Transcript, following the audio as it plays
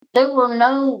There were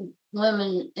no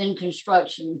women in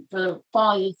construction for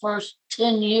probably the first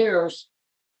 10 years.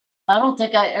 I don't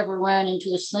think I ever ran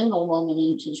into a single woman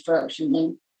in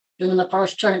construction during the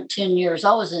first 10 years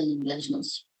I was in the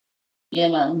business. You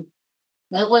know,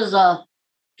 it was,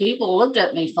 people looked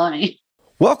at me funny.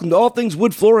 Welcome to All Things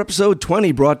Wood Floor, episode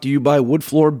 20, brought to you by Wood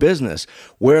Floor Business,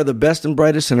 where the best and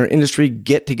brightest in our industry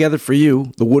get together for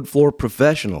you, the wood floor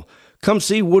professional. Come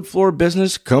see Wood Floor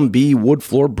Business, come be Wood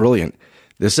Floor Brilliant.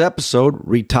 This episode,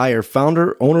 retire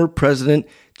founder, owner, president,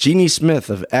 Jeannie Smith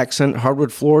of Accent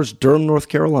Hardwood Floors, Durham, North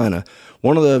Carolina.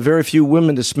 One of the very few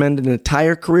women to spend an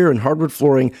entire career in hardwood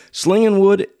flooring, slinging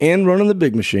wood, and running the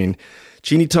big machine.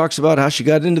 Jeannie talks about how she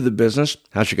got into the business,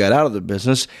 how she got out of the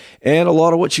business, and a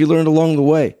lot of what she learned along the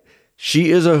way. She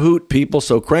is a hoot, people,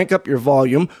 so crank up your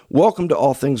volume. Welcome to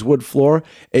All Things Wood Floor.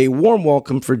 A warm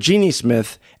welcome for Jeannie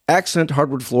Smith, Accent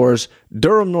Hardwood Floors,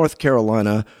 Durham, North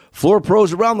Carolina. Floor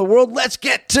pros around the world, let's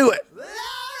get to it.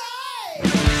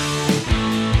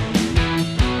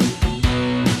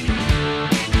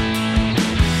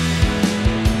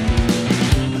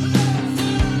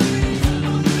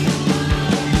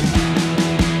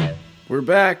 We're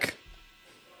back.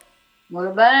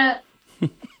 We're back.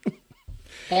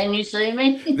 Can you see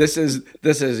me? This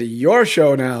is your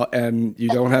show now, and you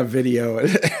don't have video.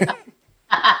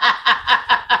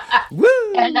 Woo!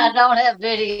 And I don't have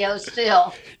video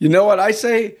still. You know what I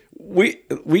say? We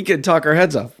could talk our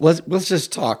heads off. Let's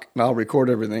just talk, and I'll record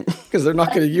everything because they're not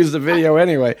going to use the video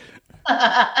anyway.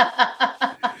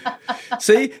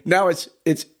 See, now it's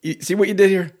see what you did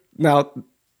here. Now,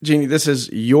 Jeannie, this is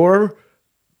your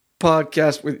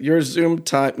podcast with your Zoom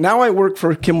time. Now I work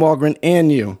for Kim Walgren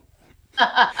and you.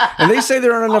 And they say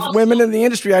there aren't enough women in the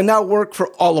industry. I now work for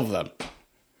all of them.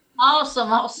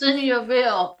 Awesome. I'll send you a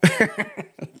bill.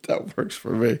 That works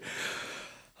for me.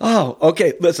 Oh,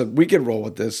 okay. Listen, we can roll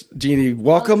with this. Jeannie,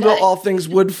 welcome to All Things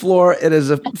Wood Floor. It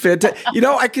is a fantastic. You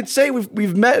know, I could say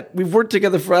we've met, we've worked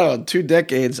together for 2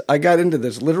 decades. I got into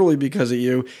this literally because of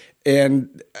you,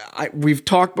 and we've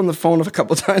talked on the phone a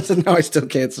couple of times, and now I still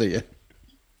can't see you.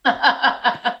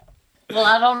 Well,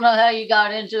 I don't know how you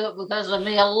got into it because of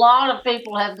me. A lot of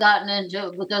people have gotten into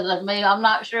it because of me. I'm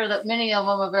not sure that many of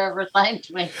them have ever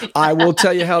thanked me. I will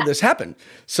tell you how this happened.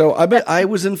 So I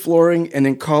was in flooring, and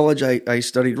in college I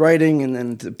studied writing, and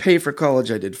then to pay for college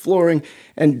I did flooring,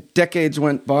 and decades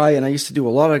went by, and I used to do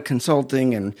a lot of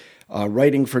consulting and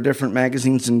writing for different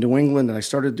magazines in New England, and I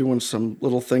started doing some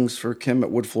little things for Kim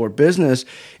at Wood Floor Business,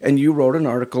 and you wrote an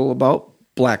article about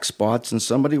black spots, and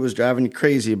somebody was driving you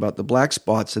crazy about the black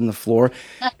spots in the floor,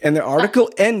 and the article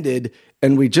ended,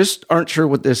 and we just aren't sure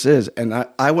what this is, and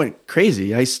I went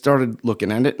crazy. I started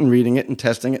looking at it and reading it and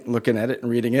testing it and looking at it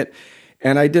and reading it,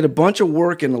 and I did a bunch of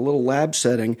work in a little lab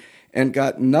setting and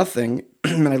got nothing,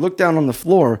 and I looked down on the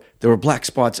floor, there were black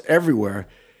spots everywhere,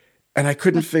 and I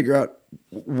couldn't figure out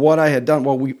what I had done.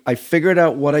 Well, I figured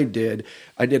out what I did.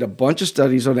 I did a bunch of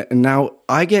studies on it, and now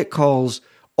I get calls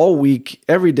all week,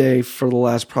 every day for the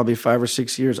last probably 5 or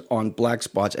 6 years on black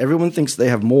spots. Everyone thinks they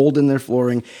have mold in their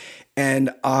flooring.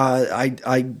 And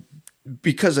I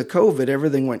because of COVID,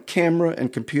 everything went camera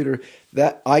and computer.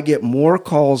 That I get more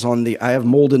calls on the I have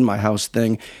mold in my house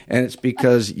thing. And it's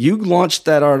because you launched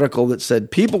that article that said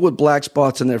people with black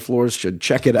spots in their floors should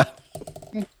check it out.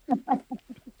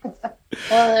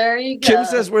 Well, there you go. Kim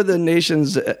says we're the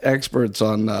nation's experts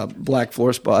on black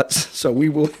floor spots. So we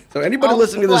will. So anybody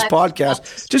listening to this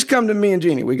podcast, just come to me and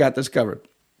Jeannie. We got this covered.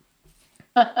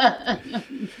 Well,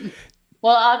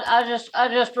 I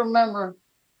just remember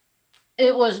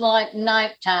it was like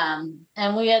nighttime,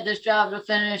 and we had this job to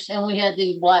finish, and we had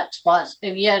these black spots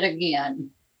yet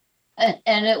again,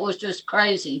 and it was just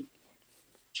crazy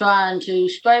trying to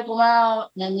scrape them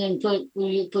out, and then put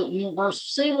universal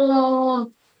seal on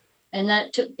them. And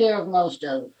that took care of most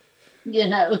of it, you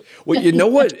know. Well, you know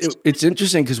what? It's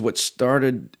interesting because what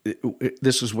started,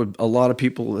 this is what a lot of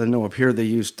people I know up here, they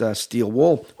used steel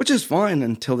wool, which is fine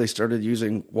until they started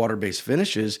using water-based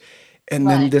finishes. And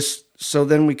then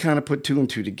then we kind of put 2 and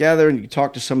 2 together, and you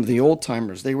talk to some of the old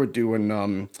timers. They were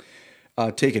doing,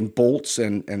 taking bolts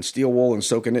and steel wool and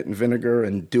soaking it in vinegar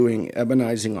and doing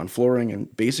ebonizing on flooring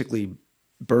and basically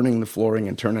burning the flooring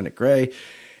and turning it gray.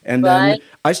 And then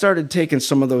I started taking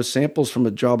some of those samples from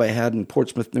a job I had in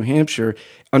Portsmouth, New Hampshire,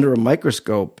 under a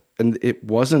microscope, and it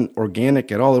wasn't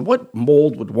organic at all. And what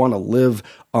mold would want to live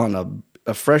on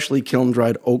a freshly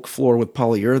kiln-dried oak floor with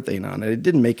polyurethane on it? It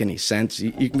didn't make any sense.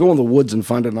 You can go in the woods and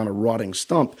find it on a rotting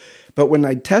stump. But when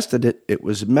I tested it, it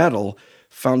was metal.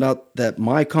 Found out that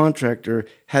my contractor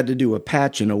had to do a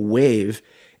patch and a wave,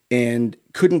 and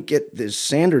couldn't get this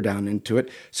sander down into it.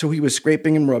 So he was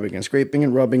scraping and rubbing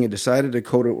and decided to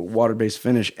coat it with water-based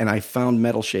finish. And I found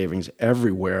metal shavings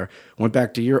everywhere. Went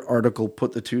back to your article,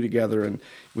 put the two together, and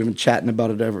we've been chatting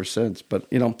about it ever since. But,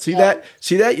 see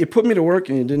that? You put me to work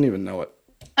and you didn't even know it.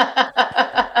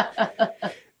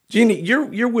 Jeannie,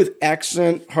 you're with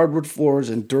Accent Hardwood Floors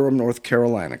in Durham, North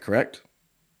Carolina, correct?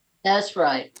 That's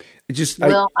right.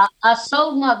 I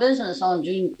sold my business on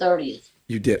June 30th.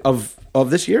 You did? Of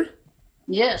this year?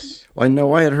 Yes. Well, I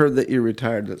know I had heard that you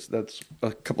retired. That's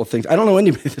a couple of things. I don't know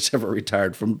anybody that's ever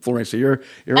retired from flooring, so you're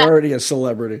already a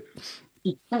celebrity.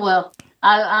 Well,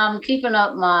 I'm keeping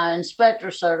up my inspector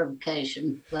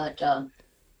certification, but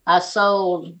I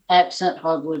sold Accent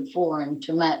Hardwood Flooring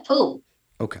to Matt Poole.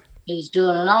 Okay. He's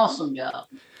doing an awesome job.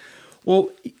 Well,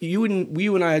 you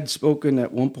and I had spoken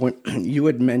at one point. You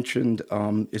had mentioned,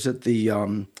 is it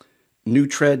the New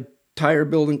Tread Tire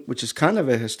building, which is kind of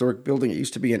a historic building. It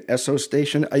used to be an Esso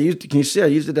station. Can you see? I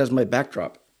used it as my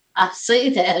backdrop. I see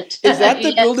that. Is that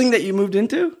the building that you moved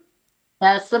into?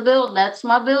 That's the building. That's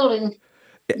my building.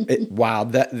 Wow,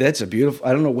 that's a beautiful.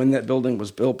 I don't know when that building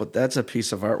was built, but that's a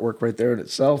piece of artwork right there in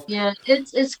itself. Yeah,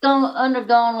 it's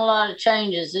undergone a lot of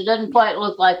changes. It doesn't quite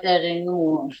look like that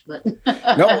anymore. But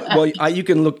no, well, you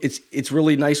can look. It's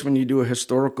really nice when you do a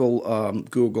historical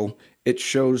Google. It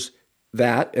shows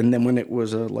that, and then when it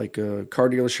was a car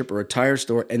dealership or a tire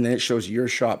store, and then it shows your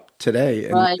shop today,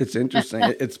 and right. It's interesting.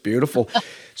 It's beautiful.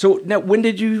 So now, when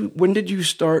did you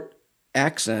start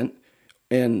Accent,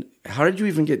 and how did you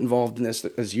even get involved in this?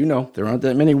 As you know, there aren't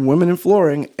that many women in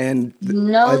flooring, and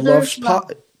I love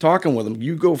talking with them.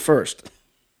 You go first.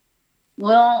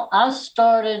 Well, I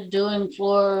started doing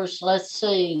floors. Let's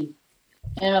see,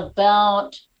 in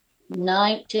about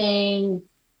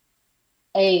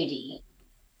 1980.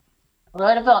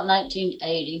 Right about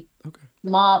 1980. Okay.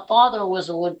 My father was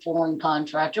a wood flooring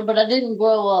contractor, but I didn't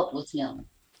grow up with him.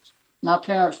 My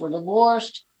parents were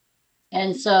divorced.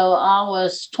 And so I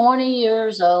was 20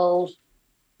 years old,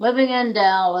 living in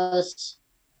Dallas,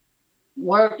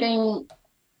 working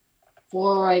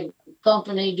for a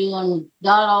company doing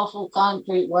god-awful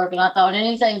concrete work. And I thought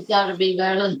anything's got to be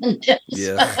better than this.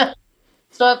 Yeah.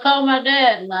 So I called my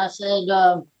dad and I said,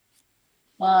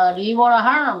 do you want to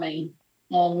hire me?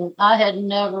 And I had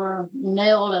never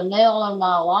nailed a nail in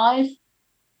my life.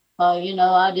 I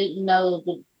didn't know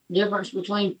the difference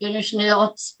between finished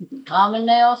nails and common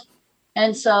nails.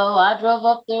 And so I drove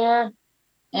up there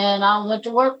and I went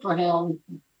to work for him.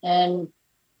 And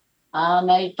I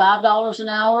made $5 an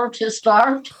hour to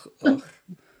start.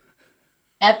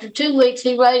 After 2 weeks,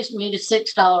 he raised me to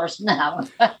 $6 an hour.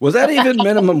 Was that even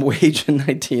minimum wage in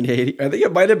 1980? I think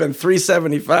it might have been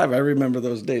 $3.75. I remember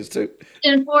those days too.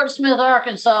 In Fort Smith,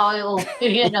 Arkansas,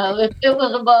 it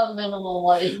was above minimum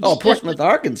wage. Oh, Portsmouth,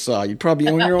 Arkansas. You probably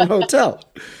own your own hotel.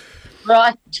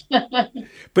 Right.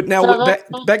 But now,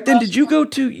 back then, did you go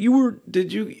to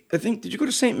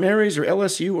St. Mary's or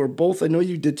LSU or both? I know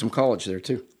you did some college there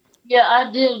too. Yeah,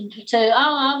 I did too.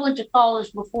 I went to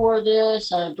college before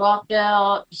this. I dropped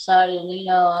out, decided,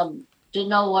 I didn't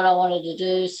know what I wanted to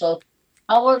do. So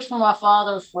I worked for my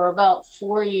father for about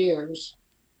 4 years.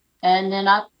 And then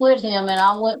I quit him and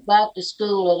I went back to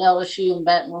school at LSU in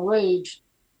Baton Rouge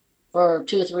for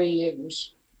 2 or 3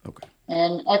 years. Okay.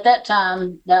 And at that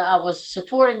time, I was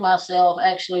supporting myself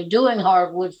actually doing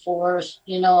hardwood floors,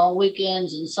 on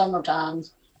weekends and summer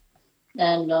times.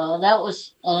 And that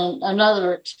was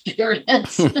another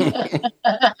experience.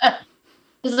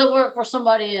 Because I worked for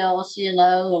somebody else,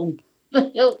 and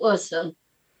it was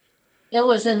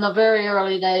in the very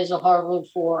early days of hardwood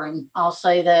flooring. I'll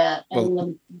say that. Well,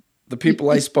 and the people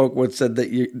I spoke with said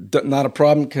that you not a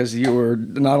problem because you were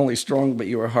not only strong, but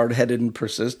you were hard-headed and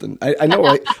persistent. I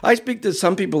know. I speak to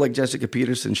some people like Jessica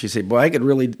Peterson. She said, boy,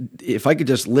 if I could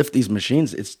just lift these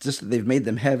machines, it's just that they've made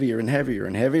them heavier and heavier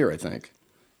and heavier, I think.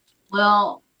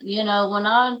 Well, when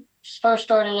I first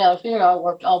started out here, I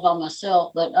worked all by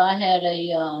myself, but I had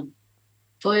a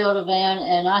Toyota van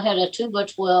and I had a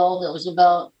 2x12 that was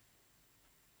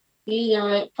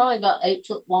probably about 8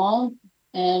 foot long.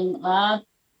 And I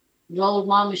rolled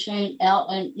my machine out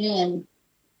and in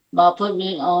by putting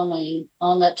it on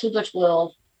that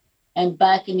 2x12 and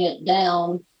backing it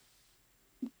down,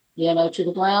 to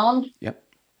the ground. Yep.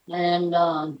 And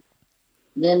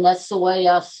then that's the way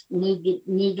I moved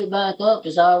it back up,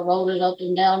 as I rolled it up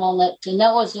and down on that. And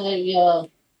that was the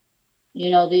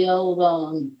old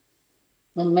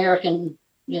American,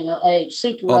 Super 8.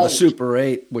 The Super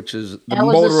 8, which is the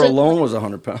motor alone was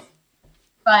 100 pounds.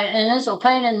 Right, and it's a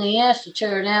pain in the ass to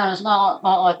tear down. It's not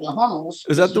like the Hummels.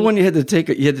 Is that the one you had to take?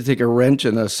 You had to take a wrench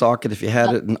and a socket if you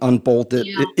had it and unbolt it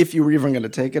Yeah, if you were even going to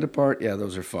take it apart. Yeah,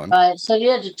 those are fun. right. So you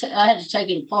had to. I had to take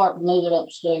it apart and move it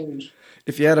upstairs.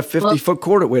 If you had a Well, 50-foot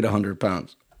cord, it weighed 100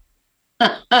 pounds.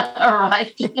 all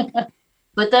right.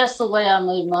 But that's the way I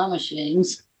move my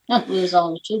machines. It was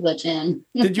on a 2x10.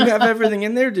 Did you have everything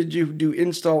in there? Did you do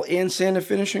install and sand and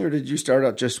finishing, or did you start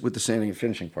out just with the sanding and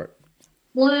finishing part?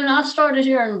 When I started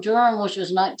here in Durham, which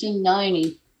was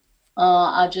 1990,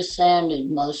 I just sanded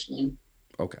mostly.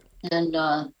 Okay. And,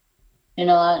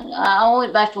 I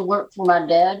went back to work for my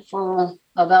dad for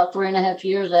about 3.5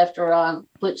 years after I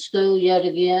quit school yet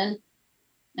again.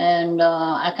 And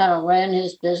I kind of ran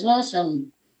his business,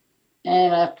 and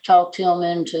I talked him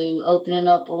into opening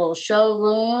up a little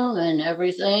showroom and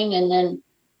everything. And then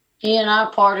he and I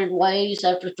parted ways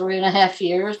after 3.5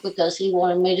 years because he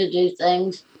wanted me to do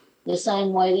things the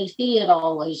same way that he had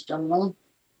always done them.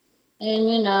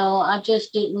 And, I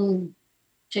just didn't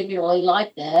particularly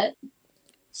like that.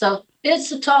 So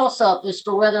it's a toss up as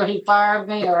to whether he fired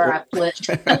me or I quit.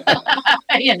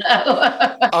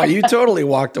 Oh, you totally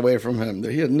walked away from him.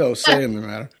 He had no say in the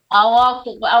matter. I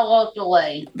walked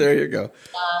away. There you go.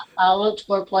 I looked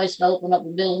for a place to open up a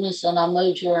business, and I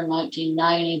moved here in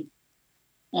 1990,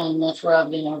 and that's where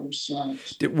I've been ever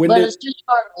since. It's just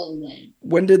hard to move.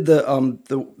 When did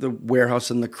the warehouse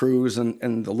and the crews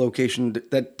and the location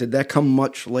did that come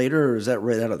much later, or is that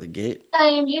right out of the gate?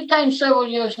 It came several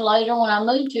years later. When I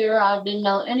moved here, I didn't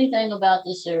know anything about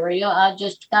this area. I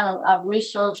just I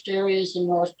researched areas in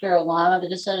North Carolina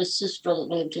because I had a sister that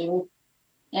lived here.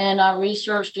 And I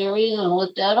researched areas and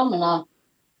looked at them, and I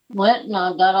went and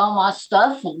I got all my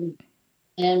stuff, and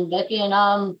Becky and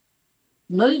I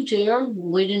moved here.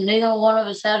 Neither one of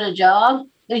us had a job.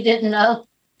 We didn't know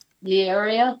the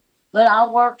area, but I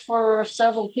worked for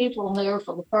several people here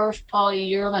for the first probably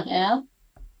year and a half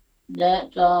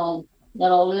that I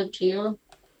lived here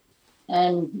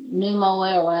and knew my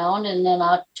way around. And then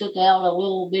I took out a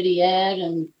little bitty ad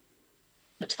and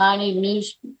a tiny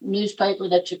newspaper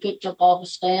that you picked up off the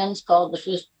stands called the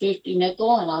 50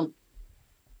 Nickel, and I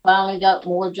finally got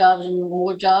more jobs and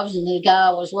more jobs. And the guy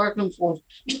I was working for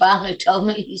finally told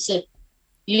me, he said,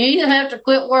 "You either have to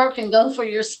quit work and go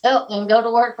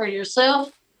to work for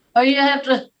yourself, or you have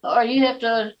to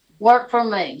work for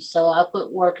me." So I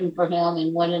quit working for him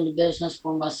and went into business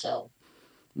for myself.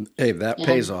 Hey, that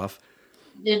pays off.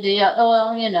 Well,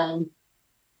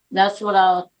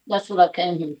 that's what I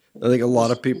came here for. I think a lot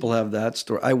of people have that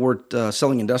story. I worked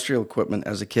selling industrial equipment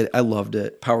as a kid. I loved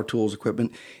it, power tools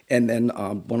equipment. And then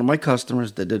one of my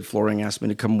customers that did flooring asked me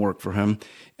to come work for him.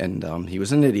 And he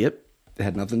was an idiot. It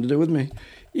had nothing to do with me.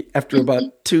 After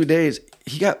about 2 days,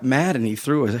 he got mad and he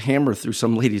threw a hammer through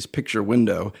some lady's picture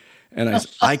window. And I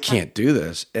said, "I can't do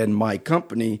this." And my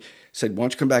company said, "Why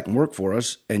don't you come back and work for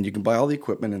us? And you can buy all the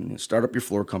equipment and start up your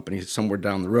floor company somewhere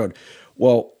down the road."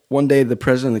 Well, one day the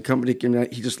president of the company came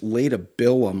out, he just laid a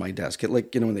bill on my desk.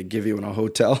 When they give you in a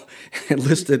hotel, and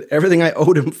listed everything I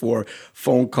owed him for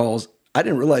phone calls. I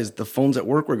didn't realize the phones at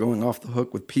work were going off the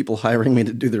hook with people hiring me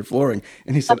to do their flooring.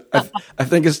 And he said, I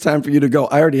think it's time for you to go.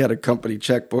 I already had a company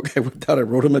checkbook. I went out, I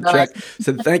wrote him a check,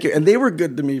 said thank you. And they were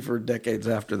good to me for decades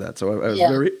after that. So I was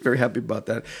very, very happy about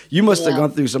that. You must have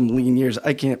gone through some lean years.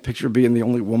 I can't picture being the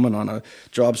only woman on a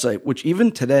job site, which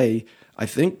even today, I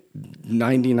think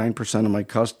 99% of my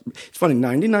it's funny,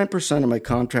 99% of my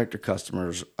contractor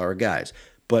customers are guys,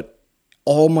 but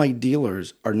all my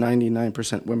dealers are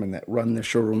 99% women that run the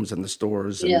showrooms and the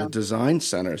stores and the design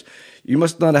centers. You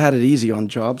must not have had it easy on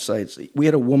job sites. We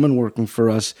had a woman working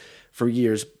for us for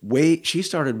years. She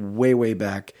started way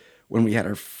back when we had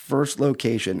our first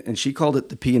location, and she called it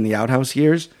the pee in the outhouse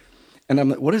years. And I'm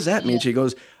like, "What does that mean?" She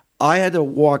goes, "I had to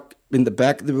walk in the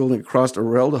back of the building across the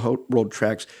railroad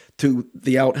tracks to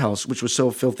the outhouse, which was so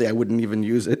filthy I wouldn't even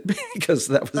use it because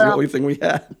that was the only thing we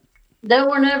had." There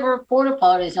were never porta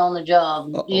potties on the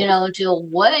job, until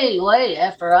way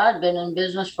after I'd been in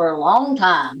business for a long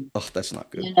time. Oh, that's not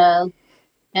good.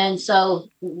 And so,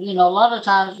 a lot of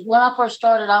times when I first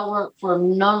started, I worked for a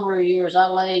number of years. I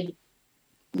laid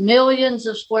millions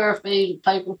of square feet of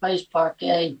paper-faced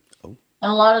parquet. Oh.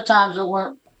 And a lot of times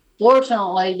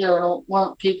fortunately, there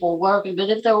weren't people working.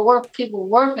 But if there were people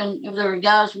working, if there were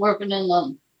guys working in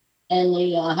the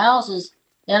houses,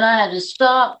 then I had to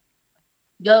stop,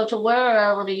 go to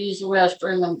wherever to use the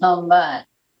restroom and come back,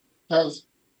 because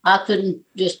I couldn't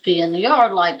just pee in the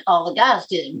yard like all the guys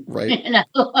did. Right.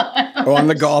 Or on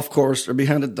the golf course or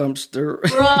behind a dumpster.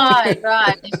 Right.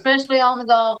 Especially on the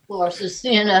golf courses,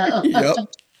 Yep.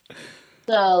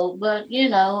 So, but, it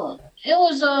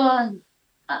was,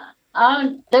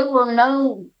 There were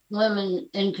no women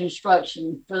in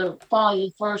construction for probably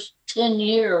the first 10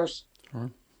 years. Sure.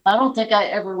 I don't think I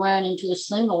ever ran into a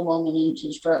single woman in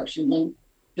construction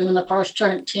during the first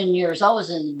 10 years I was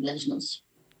in the business.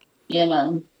 You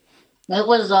know, it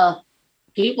was,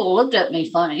 people looked at me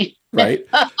funny. Right.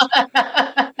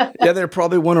 Yeah, they're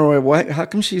probably wondering how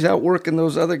come she's out working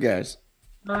those other guys.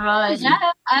 Right.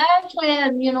 I actually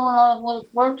had, when I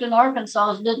worked in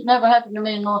Arkansas, it never happened to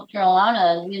me in North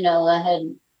Carolina. I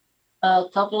had a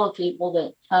couple of people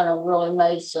that kind of really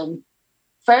made some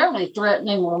fairly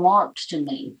threatening remarks to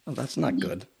me. Oh, that's not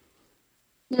good.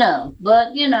 No, but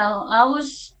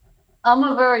I'm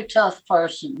a very tough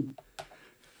person.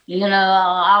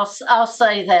 I'll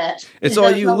say that. It's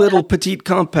all you little petite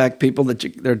compact people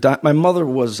my mother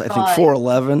was, I think,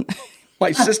 4'11".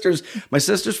 My sister's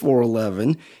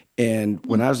 4'11", and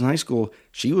when I was in high school,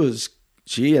 she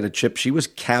had a chip. She was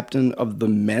captain of the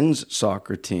men's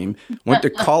soccer team. Went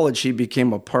to college. She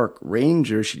became a park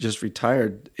ranger. She just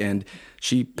retired, and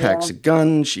she packs a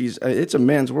gun. It's a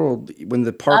man's world. When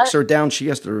the parks are down, she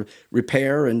has to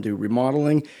repair and do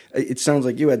remodeling. It sounds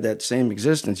like you had that same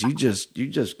existence. You just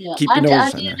keep your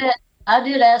nose on there. I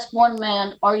did ask one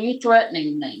man, "Are you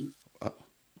threatening me?"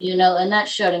 And that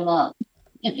shut him up.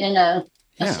 I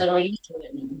said, "Are you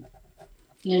threatening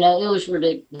me?" It was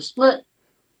ridiculous, but.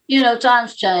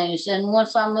 Times changed. And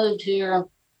once I moved here,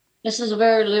 this is a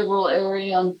very liberal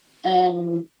area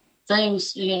and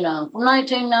things, from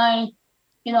 1990,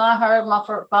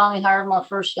 I finally hired my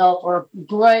first helper,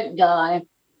 great guy.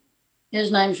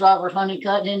 His name's Robert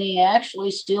Honeycutt, and he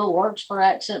actually still works for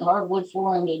Accent Hardwood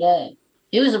Flooring today.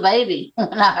 He was a baby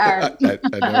when I hired him.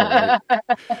 I know, right?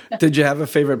 Did you have a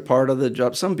favorite part of the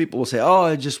job? Some people will say, "Oh,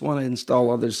 I just want to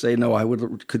install." Others say, "No,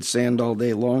 could sand all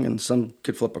day long," and some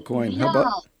could flip a coin. How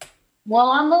about?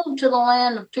 Well, I moved to the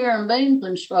land of pier and beam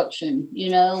construction,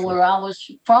 sure. Where I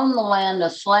was from the land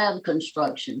of slab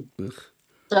construction. Ugh.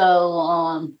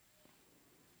 So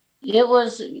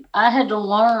I had to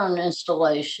learn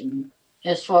installation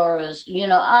as far as,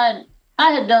 I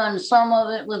had done some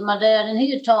of it with my dad, and he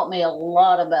had taught me a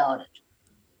lot about it.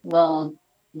 Well,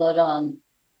 but I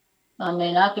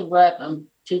could wrap a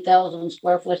 2,000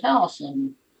 square foot house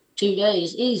in 2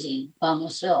 days, easy by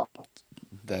myself.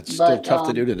 That's still tough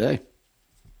to do today.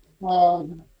 Well,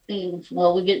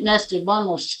 we get nested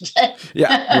bundles today.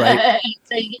 Yeah, right.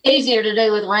 It's easier to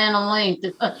do with random length.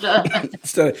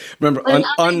 So remember,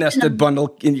 unnested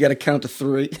bundle, and you got to count to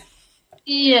 3.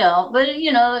 Yeah, but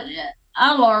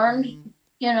I learned.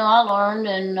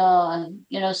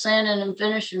 And sanding and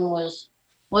finishing was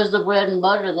the bread and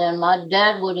butter. Then my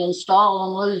dad would install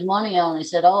and lose money on. He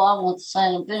said, "Oh, I want the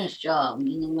sand and finish job."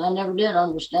 I never did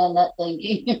understand that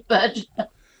thinking, but.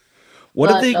 What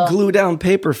did they glue down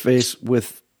Paperface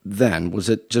with then? Was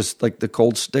it just like the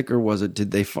cold stick, or was it?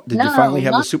 Did you finally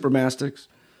have the Supermastics?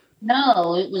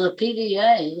 No, it was a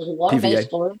PVA. It was a water-based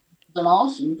fluid. It was an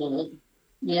awesome fluid,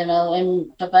 And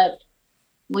in fact,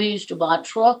 we used to buy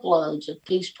truckloads of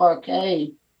Peace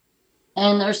Parquet,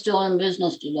 and they're still in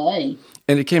business today.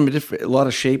 And it came in a lot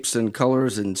of shapes and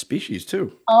colors and species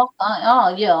too. All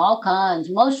kinds.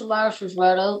 Most of ours was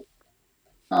red oak,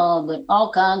 but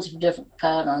all kinds of different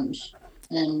patterns.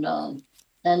 And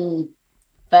in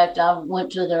fact, I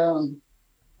went to their,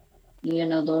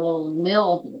 the little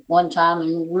mill one time,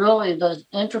 and really those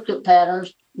intricate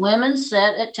patterns, women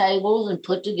sat at tables and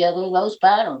put together those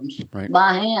patterns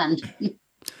by hand.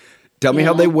 Tell me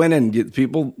how they went in.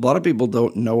 A lot of people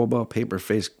don't know about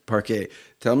Paperface Parquet.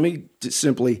 Tell me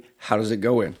simply, how does it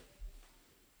go in?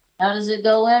 How does it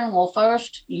go in? Well,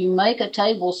 first, you make a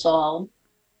table saw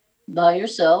by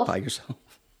yourself.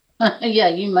 Yeah,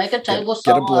 you make a table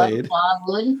saw out of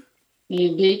plywood.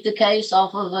 You beat the case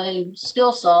off of a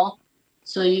skill saw,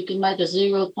 so you can make a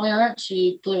zero clearance.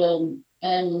 You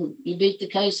beat the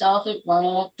case off it, run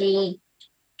it up to the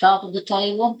top of the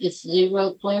table. It's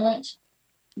zero clearance.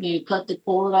 You cut the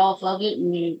cord off of it,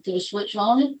 and you put a switch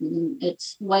on it. And it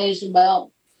weighs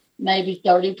about maybe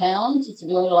 30 pounds. It's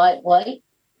very lightweight,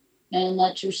 and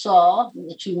that's your saw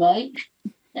that you make.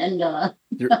 And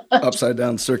your upside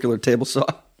down circular table saw.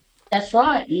 That's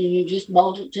right. You just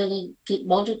bolt it to the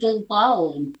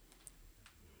plywood.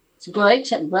 It's a great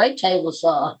table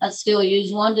saw. I still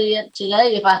use one today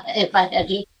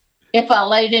if I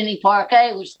laid any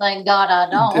parquet, which thank God I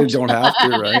don't. You don't have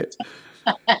to, right?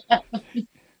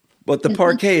 But the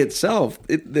parquet itself,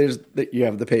 you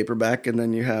have the paperback, and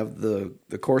then you have the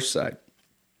coarse side.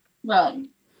 Right.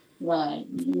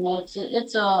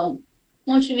 It's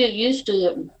once you get used to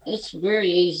it, it's a very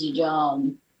easy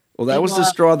job. Well, that was the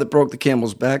straw that broke the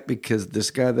camel's back because this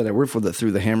guy that I worked for that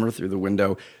threw the hammer through the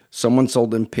window, someone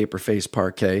sold him paper face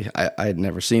parquet. I had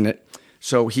never seen it.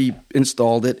 So he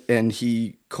installed it and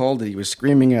he called it. He was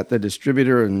screaming at the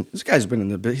distributor. And this guy's been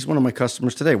in he's one of my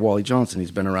customers today, Wally Johnson.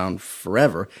 He's been around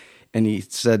forever. And he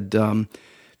said,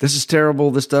 this is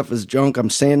terrible. This stuff is junk. I'm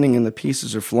sanding and the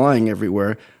pieces are flying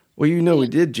everywhere. Well, you know he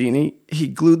did, Jeannie. He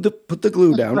put the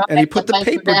glue down and he put the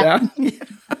paper down.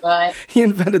 Right. He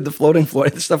invented the floating floor.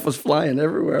 The stuff was flying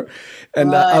everywhere.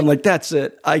 And I'm like, that's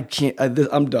it. I can't,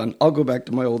 I'm done. I'll go back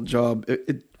to my old job.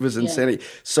 It was insanity.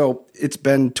 So it's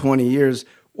been 20 years.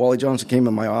 Wally Johnson came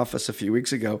in my office a few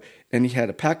weeks ago and he had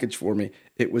a package for me.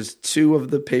 It was 2 of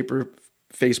the paper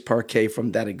face parquet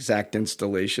from that exact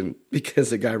installation because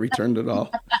the guy returned it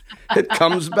all. It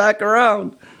comes back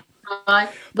around. Right.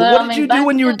 But what did you do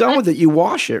when you were done with it? You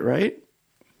wash it, right?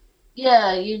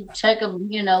 Yeah, you take them,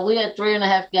 we had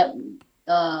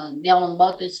 3.5 gallon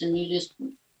buckets and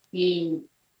you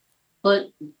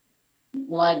put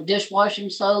like dishwashing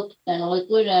soap and a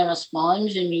liquid and a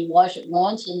sponge and you wash it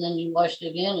once and then you wash it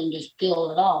again and just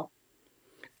peel it off.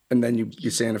 And then you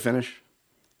sand and finish?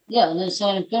 Yeah, and then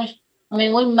sand and finish. I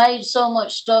mean, we made so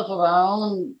much stuff of our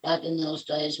own back in those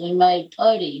days. We made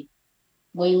putty.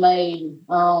 We made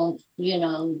our own,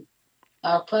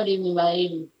 our putty we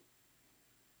made.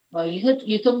 Well,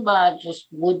 you couldn't buy just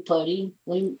wood putty.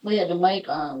 We had to make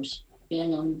ours.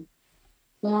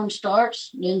 Cornstarch,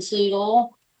 linseed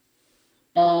oil,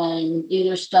 and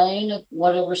either stain,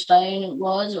 whatever stain it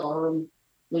was, or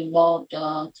we bought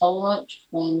colorant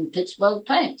from Pittsburgh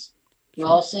Paints,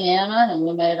 raw sienna, and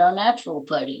we made our natural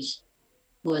putties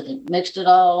with it. Mixed it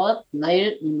all up,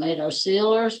 made our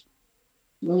sealers.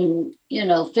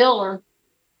 Filler,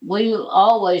 we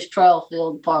always trowel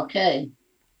filled parquet.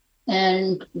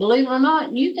 And believe it or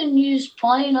not, you can use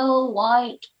plain old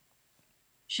white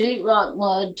sheetrock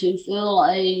mud to fill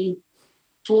a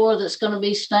floor that's going to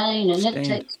be stained. And it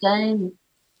takes stain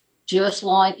just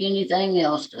like anything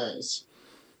else does.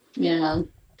 A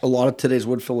lot of today's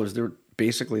wood fillers, they're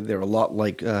a lot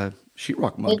like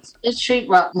sheetrock mud. It's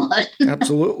sheetrock mud.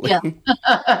 Absolutely. Yeah.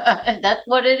 That's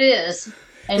what it is.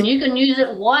 And you can use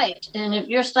it white. And if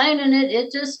you're staining it,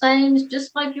 it just stains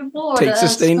just like your floor does. Takes the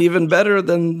stain even better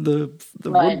than the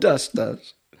wood dust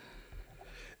does.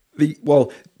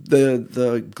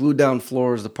 The glue down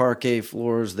floors, the parquet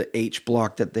floors, the H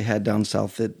block that they had down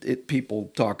south,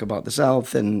 people talk about the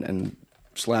South and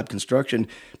slab construction,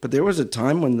 but there was a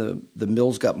time when the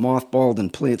mills got mothballed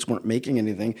and plants weren't making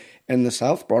anything, and the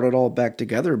South brought it all back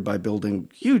together by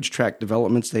building huge tract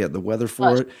developments. They had the weather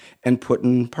for it and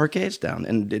putting parquets down.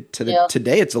 And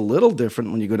today it's a little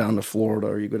different when you go down to Florida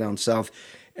or you go down south,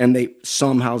 and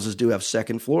some houses do have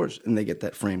second floors and they get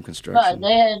that frame construction. Right.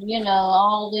 They had,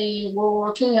 all the World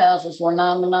War II houses were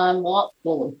 9-by-9 block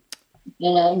floor.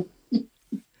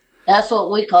 That's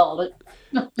what we called it.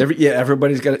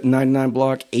 Everybody's got a 99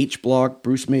 block, H block.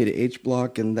 Bruce made an H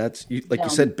block, and that's you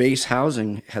said. Base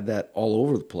housing had that all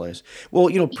over the place. Well,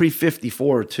 pre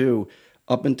 54 too.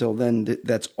 Up until then,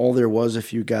 that's all there was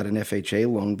if you got an FHA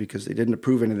loan because they didn't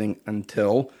approve anything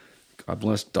until, God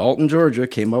bless, Dalton, Georgia,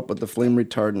 came up with the flame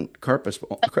retardant carpet.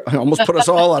 Almost put us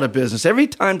all out of business. Every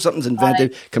time something's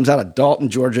invented, comes out of Dalton,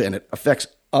 Georgia, and it affects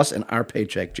us and our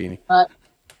paycheck, Jeannie.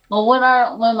 Well, when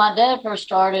my dad first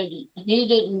started, he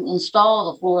didn't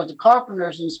install the floors. The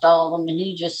carpenters installed them, and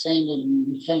he just sanded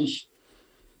and finished.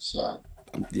 So,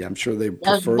 yeah, I'm sure they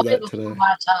prefer that today.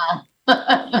 My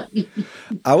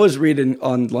time. I was reading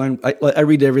online. I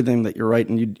read everything that you write,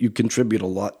 and you contribute a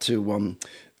lot to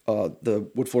the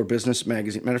Wood Floor Business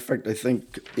Magazine. Matter of fact, I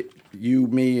think you,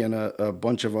 me, and a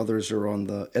bunch of others are on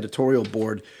the editorial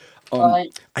board. Right.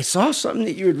 I saw something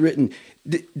that you had written.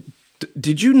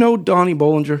 Did you know Donnie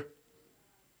Bollinger?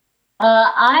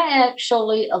 I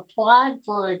actually applied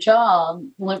for a job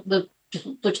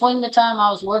between the time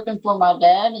I was working for my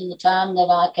dad and the time that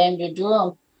I came to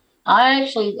Durham. I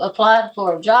actually applied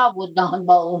for a job with Don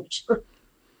Bollinger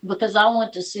because I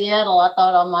went to Seattle. I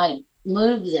thought I might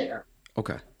move there.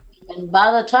 Okay. And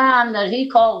by the time that he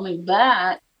called me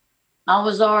back, I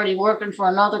was already working for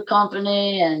another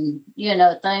company and,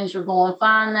 things were going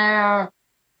fine there.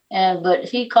 But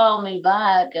he called me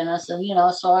back and I said,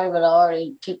 sorry, but I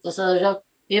already took this other job.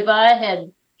 If I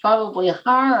had probably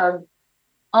hired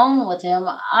on with him,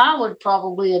 I would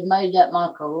probably have made that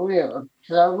my career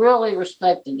because I really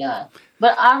respect the guy.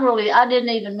 But I didn't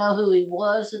even know who he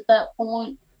was at that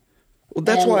point. Well,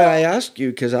 that's why I asked you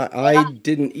because I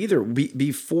didn't either.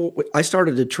 Before I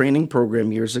started a training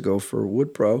program years ago for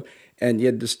Wood Pro, and you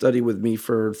had to study with me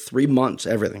for 3 months,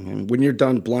 everything. And when you're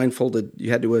done blindfolded,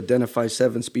 you had to identify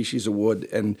 7 species of wood,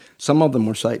 and some of them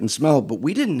were sight and smell, but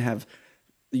we didn't have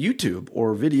YouTube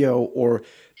or video or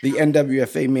the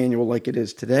NWFA manual like it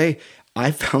is today.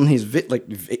 I found these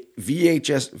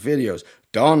VHS videos,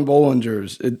 Don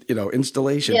Bollinger's,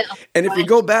 installation. Yeah, And if you right.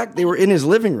 go back, they were in his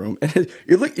living room, and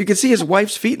you could see his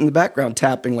wife's feet in the background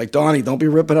tapping, like, Donnie, don't be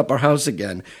ripping up our house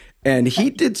again. And he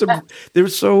did some. They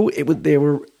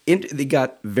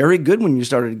got very good when you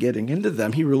started getting into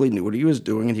them. He really knew what he was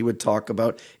doing, and he would talk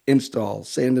about install,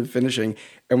 sand, and finishing.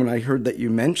 And when I heard that you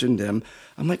mentioned him,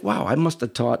 I'm like, wow, I must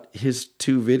have taught his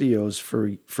 2 videos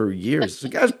for years. The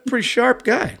guy's a pretty sharp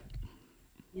guy.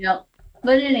 Yep.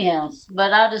 But anyhow,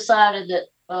 I decided that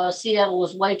Seattle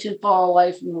was way too far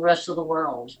away from the rest of the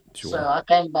world. Sure. So I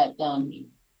came back down here.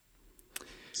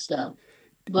 So,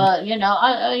 but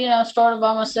I started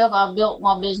by myself. I built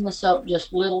my business up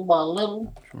just little by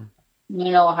little. Sure.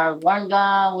 I hired one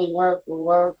guy, we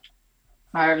worked,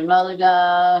 hired another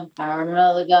guy,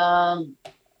 and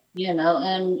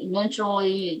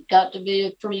eventually it got to be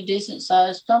a pretty decent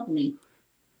sized company.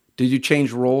 Did you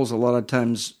change roles? A lot of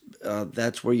times,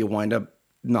 that's where you wind up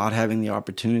not having the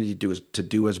opportunity to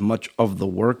do as much of the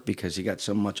work because you got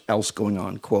so much else going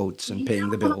on, quotes and paying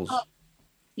the bills.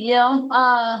 Yeah,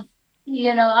 I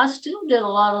still did a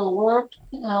lot of the work.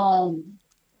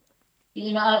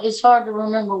 It's hard to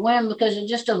remember when because it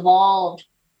just evolved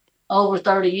over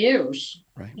 30 years.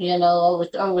 Right. Over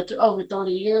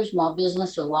 30 years, my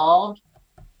business evolved,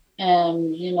 and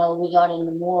we got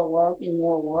into more work and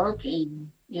more work,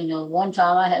 and one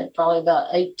time I had probably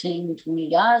about 18, 20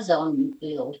 guys out in the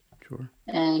field, Sure.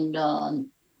 and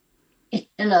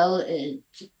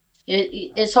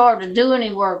it's hard to do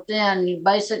any work then. You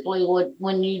basically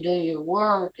when you do your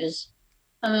work is,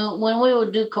 when we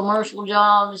would do commercial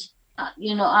jobs, I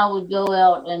would go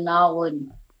out and I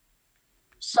would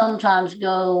sometimes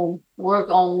go work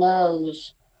on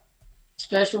those,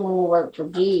 especially when we worked for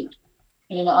Duke.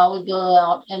 I would go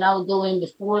out and I would go in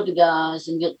before the guys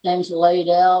and get things laid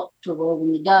out to where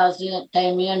when the guys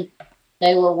came in,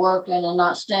 they were working and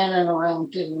not standing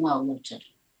around figuring out what to do.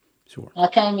 Sure. I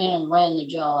came in and ran the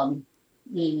job.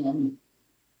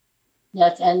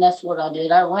 That's what I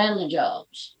did. I ran the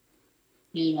jobs.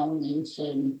 And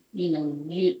said,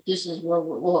 this is what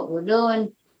we're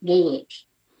doing. Do it.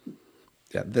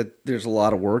 Yeah, there's a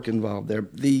lot of work involved there.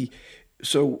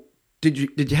 So did you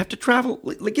have to travel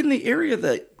like in the area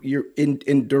that you're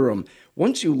in Durham?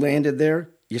 Once you landed there,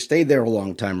 you stayed there a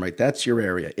long time, right? That's your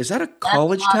area. Is that a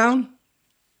college town?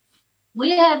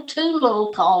 We have 2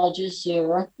 little colleges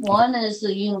here. One is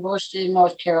the University of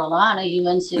North Carolina,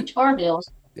 UNC Tar Heels.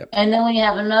 Yep. And then we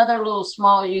have another little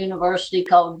small university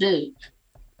called Duke.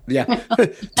 Yeah,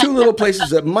 2 little places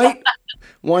that might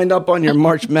wind up on your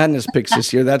March Madness picks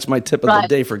this year. That's my tip of the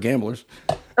day for gamblers.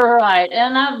 Right,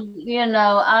 and I've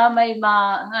made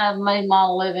my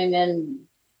living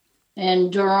in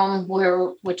Durham,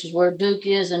 which is where Duke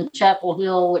is, and Chapel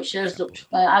Hill, which is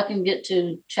I can get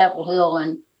to Chapel Hill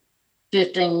in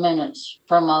 15 minutes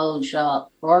from my old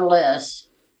shop or less.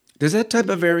 Does that type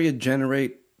of area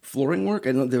generate flooring work?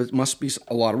 I know there must be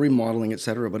a lot of remodeling, et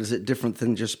cetera, but is it different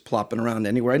than just plopping around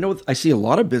anywhere? I know I see a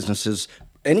lot of businesses,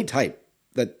 any type,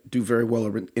 that do very well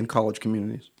in college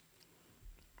communities.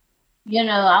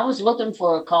 I was looking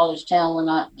for a college town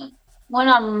when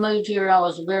I moved here. I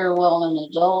was very well an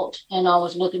adult, and I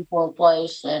was looking for a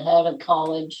place that had a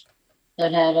college,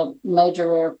 that had a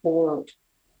major airport,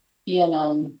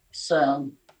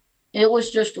 so it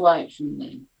was just right for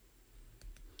me.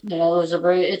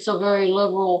 It's a very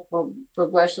liberal,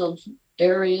 progressive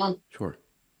area. Sure.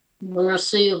 We're a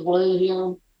sea of blue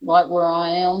here, like where I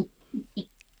am,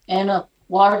 and a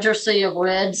larger sea of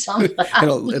red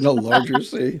sometimes. in a larger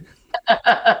sea.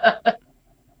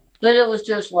 But it was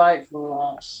just right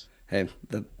for us. Hey,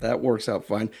 that works out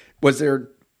fine. Was there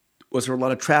a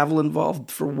lot of travel involved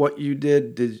for what you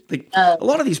did? A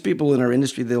lot of these people in our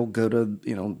industry, they'll go to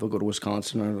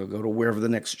Wisconsin or they'll go to wherever the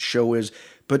next show is.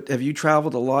 But have you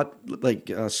traveled a lot?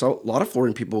 So a lot of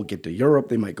flooring people get to Europe.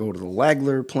 They might go to the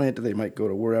Lagler plant. They might go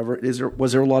to wherever.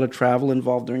 Was there a lot of travel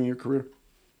involved during your career?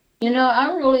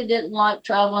 I really didn't like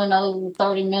traveling over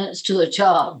 30 minutes to a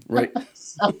job. Right.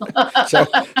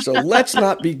 So let's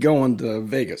not be going to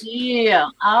Vegas. Yeah,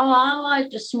 I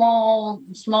liked a small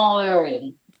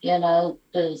area,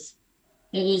 because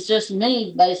it was just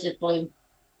me basically.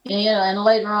 And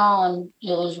later on,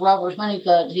 it was Robert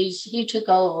Honeycutt. He took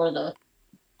over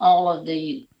all of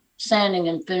the sanding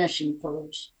and finishing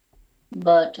crews.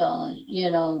 But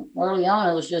early on,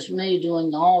 it was just me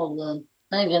doing all of the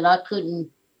thing, and I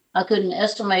couldn't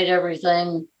estimate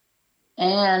everything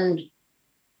and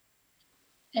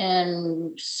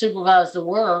and supervise the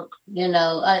work.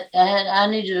 I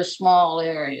needed a small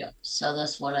area, so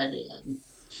that's what I did.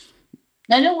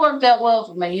 And it worked out well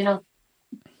for me.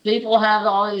 People have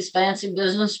all these fancy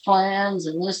business plans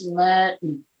and this and that,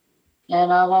 and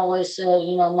I've always said,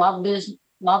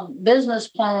 my business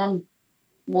plan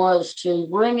was to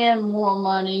bring in more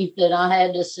money than I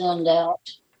had to send out.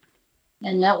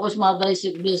 And that was my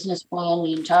basic business plan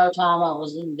the entire time I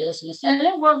was in business. And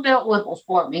it worked out well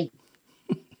for me.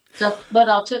 So, but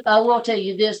I will tell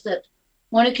you this, that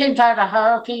when it came time to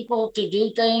hire people to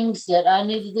do things that I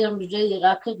needed them to do that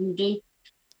I couldn't do,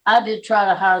 I did try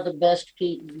to hire the best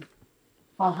people.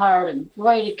 I hired a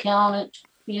great accountant.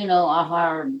 I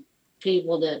hired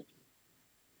people that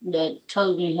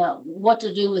told me what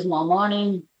to do with my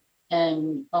money,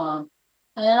 and I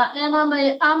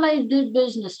made good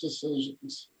business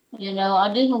decisions.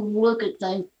 I didn't look at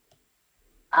things.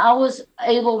 I was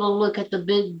able to look at the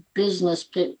big business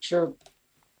picture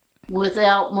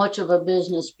without much of a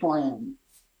business plan.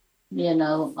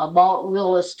 I bought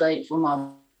real estate for my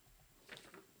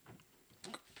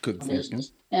Good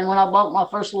business. And when I bought my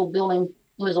first little building, it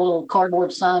was a little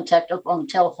cardboard sign tacked up on the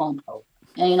telephone pole.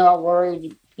 And, I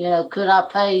worried, could I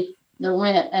pay the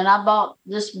rent? And I bought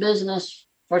this business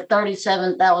for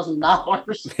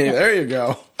 $37,000. Hey, there you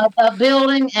go. A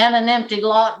building and an empty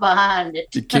lot behind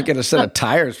it. You can't get a set of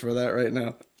tires for that right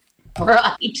now.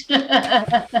 Right.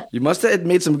 You must have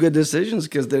made some good decisions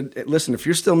because, listen, if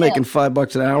you're still making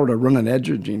 $5 an hour to run an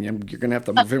Edgerton, you're going to have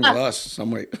to move in with us some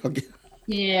way. Okay.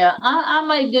 Yeah, I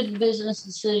made good business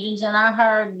decisions, and I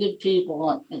hired good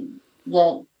people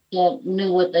that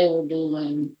knew what they were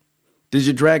doing. Did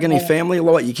you drag any family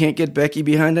along? You can't get Becky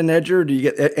behind an edger? Do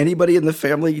you get anybody in the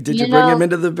family? Did you bring him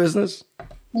into the business?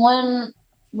 When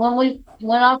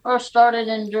I first started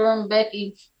in Durham,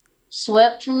 Becky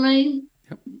swept for me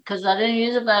because I didn't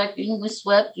use a vacuum. We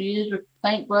swept. We used a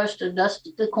paintbrush to dust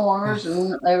the corners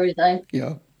and everything.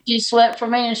 Yeah. She swept for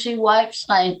me and she wiped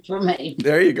stains for me.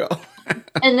 There you go.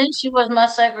 And then she was my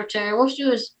secretary. Well, she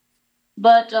was,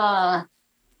 but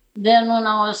then when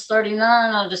I was 39,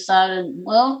 I decided,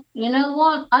 well, you know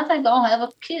what? I think I'll have a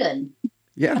kid.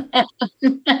 Yeah.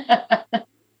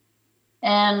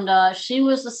 And she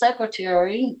was the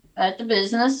secretary at the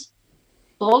business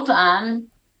full time.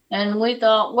 And we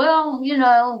thought, well, we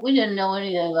didn't know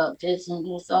anything about kids. And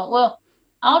we thought, well,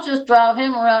 I'll just drive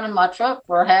him around in my truck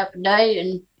for half a day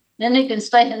and then he can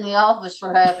stay in the office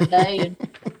for half a day. And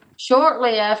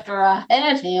shortly after I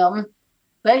had him,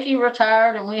 Becky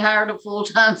retired and we hired a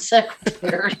full-time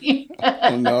secretary.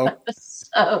 Oh, no.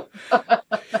 So.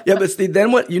 Yeah, but Steve,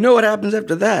 then what happens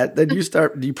after that? Then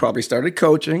you probably started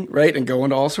coaching, right? And going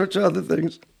to all sorts of other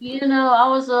things. I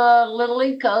was a Little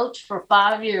League coach for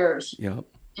 5 years in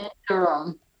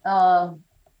Durham.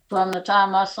 From the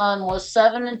time my son was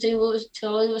 7 until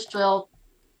he was 12,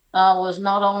 I was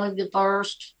not only the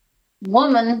first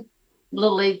woman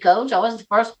Little League coach, I was the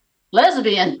first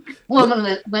lesbian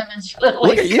women's Little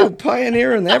League. Look at you,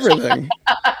 pioneering everything.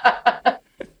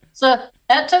 So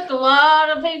that took a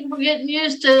lot of people getting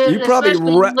used to. You probably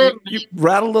you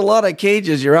rattled a lot of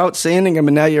cages. You're out sanding them,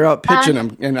 and now you're out pitching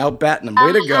them and out batting them.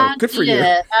 Way to go! Good for you.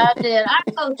 I did.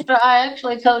 I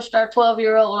actually coached our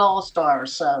 12-year-old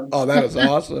all-stars. So. Oh, that is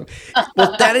awesome.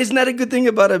 Well, isn't that a good thing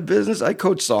about a business? I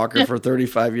coached soccer for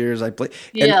 35 years. I played,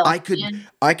 and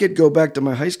I could go back to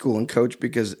my high school and coach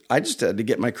because I just had to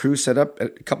get my crew set up a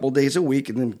couple of days a week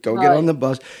and then go get on the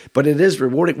bus. But it is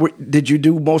rewarding. Did you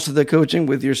do most of the coaching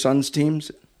with your son's teams?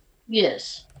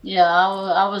 Yes. Yeah,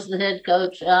 I was the head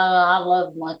coach. I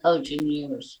loved my coaching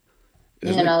years.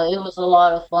 It was a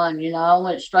lot of fun. I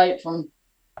went straight from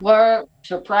work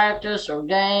to practice or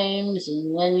games,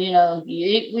 and then you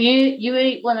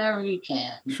eat whenever you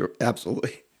can. Sure,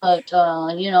 absolutely. But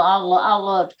I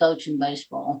loved coaching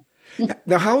baseball.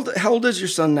 Now, how old is your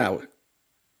son now?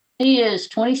 He is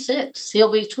 26.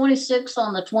 He'll be 26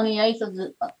 on the 28th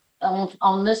of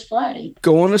on this Friday.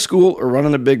 Going to school or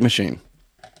running a big machine?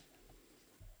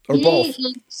 Or both?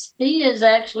 He is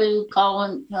actually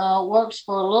works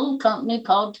for a little company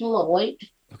called Deloitte.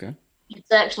 Okay.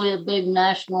 It's actually a big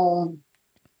international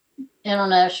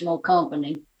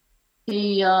company.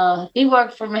 He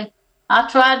worked for me. I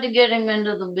tried to get him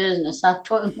into the business.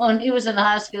 When he was in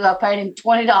high school, I paid him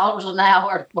 $20 an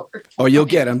hour to work. Oh, you'll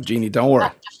get him, Jeannie. Don't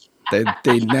worry.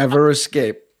 They never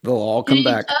escape. They'll all come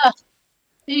back.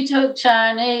 He took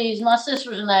Chinese. My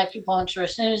sister's an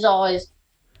acupuncturist, and he was always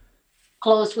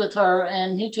close with her.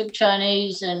 And he took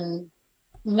Chinese in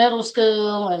middle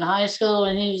school and high school,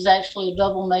 and he was actually a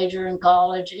double major in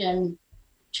college in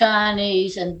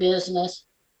Chinese and business.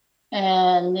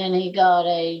 And then he got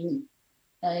a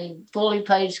a fully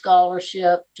paid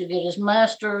scholarship to get his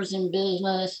master's in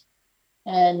business.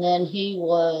 And then he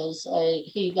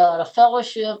got a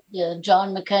fellowship, the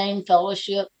John McCain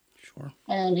Fellowship, Sure.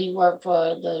 and he worked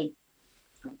for the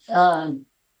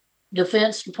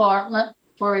Defense Department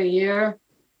for a year.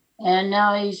 And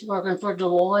now he's working for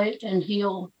Deloitte, and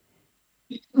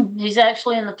he's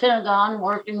actually in the Pentagon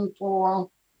working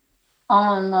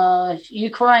on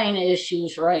Ukraine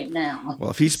issues right now. Well,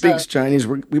 if he speaks Chinese,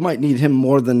 we might need him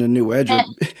more than a new edger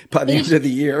by the end of the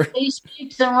year. He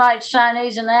speaks and writes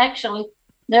Chinese, and actually,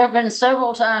 there have been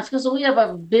several times, because we have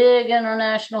a big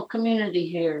international community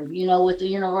here, with the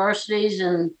universities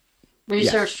and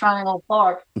Research Triangle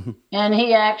Park. Mm-hmm. And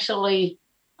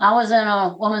I was in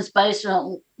a woman's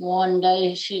basement one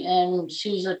day, she's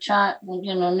a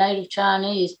native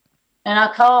Chinese, and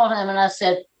I called him and I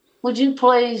said, "Would you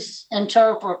please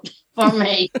interpret for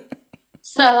me?"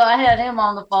 So I had him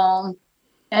on the phone,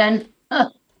 and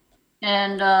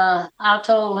I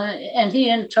told him, and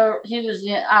he was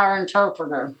our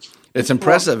interpreter. It's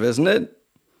impressive, isn't it?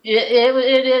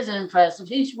 It is impressive.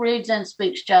 He reads and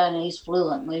speaks Chinese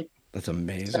fluently. That's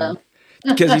amazing.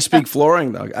 Because you speak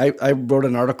flooring, though. I wrote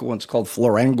an article once called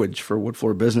 "Flooranguage" for Wood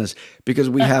Floor Business, because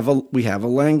we have a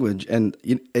language, and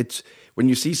it's when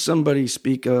you see somebody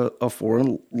speak a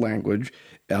foreign language.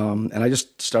 And I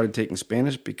just started taking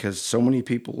Spanish because so many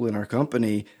people in our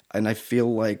company, and I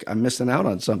feel like I'm missing out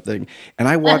on something. And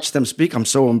I watch them speak. I'm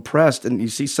so impressed. And you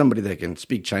see somebody that can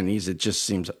speak Chinese, it just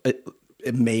seems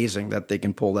amazing that they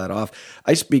can pull that off.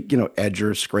 I speak,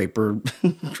 edger, scraper,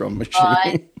 drum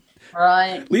machine.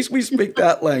 Right. At least we speak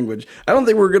that language. I don't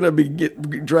think we're going to be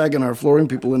dragging our flooring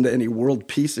people into any world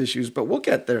peace issues, but we'll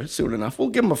get there soon enough. We'll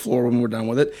give them a floor when we're done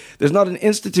with it. There's not an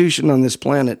institution on this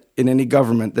planet in any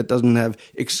government that doesn't have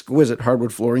exquisite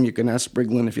hardwood flooring. You can ask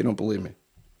Spriglin if you don't believe me.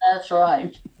 That's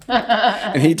right.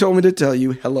 And he told me to tell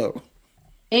you hello.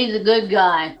 He's a good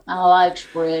guy. I like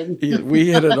Sprig.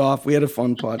 We hit it off. We had a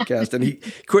fun podcast. And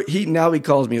he now he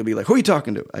calls me. He'll be like, "Who are you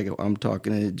talking to?" I go, "I'm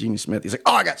talking to Jeannie Smith." He's like,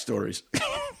 "Oh, I got stories."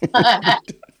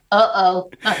 Uh-oh.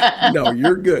 No,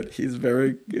 you're good. He's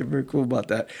very, very cool about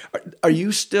that. Are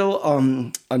you still a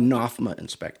NOFMA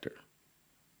inspector?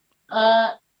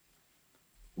 Well,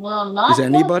 NOFMA. Is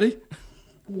anybody?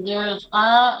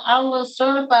 I was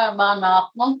certified by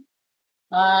NOFMA.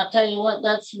 I tell you what,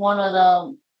 that's one of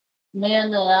the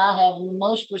men that I have the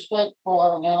most respect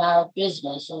for in our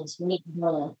business is Mick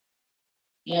Miller.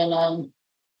 And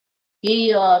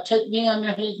he took me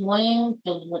under his wing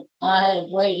because I had a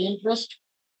great interest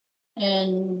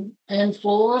in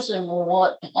floors and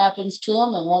what happens to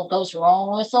them and what goes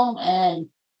wrong with them. And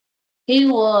he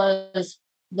was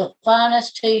the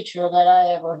finest teacher that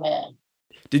I ever had.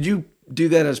 Did you do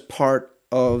that as part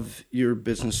of your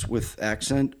business with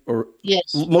Accent, or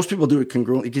yes? Most people do it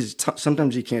congruently because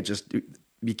sometimes you can't just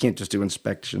do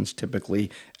inspections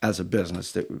typically as a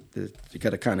business. That you got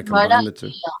to kind of combine the two.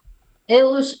 Yeah. It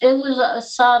was a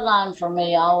sideline for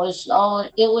me.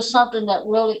 It was something that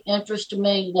really interested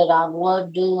me that I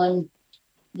loved doing.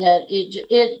 That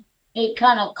it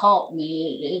kind of caught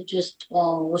me. It just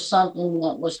was something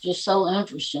that was just so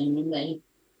interesting to me.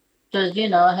 Because,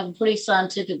 I have a pretty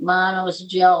scientific mind. I was a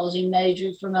geology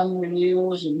major for a number of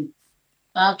years, and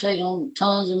I've taken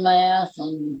tons of math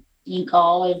in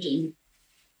college, and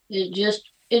it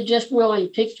just really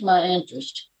piqued my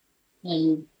interest.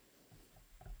 And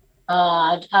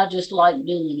I just like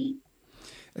doing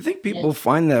it. I think people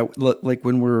find that, like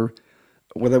when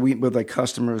whether with like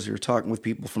customers, you're talking with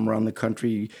people from around the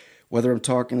country, whether I'm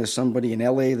talking to somebody in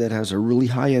LA that has a really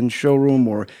high-end showroom,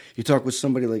 or you talk with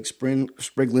somebody like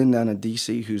Spriglin down in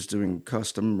DC who's doing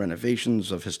custom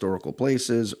renovations of historical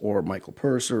places, or Michael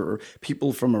Purser, or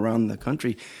people from around the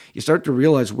country, you start to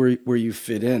realize where you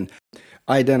fit in.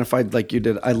 I identified like you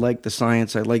did. I like the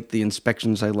science. I like the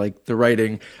inspections. I like the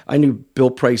writing. I knew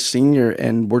Bill Price Sr.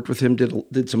 and worked with him,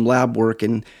 did some lab work.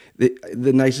 And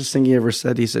the nicest thing he ever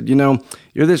said, he said,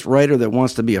 "You're this writer that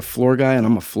wants to be a floor guy, and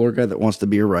I'm a floor guy that wants to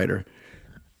be a writer."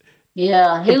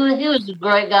 Yeah, he was a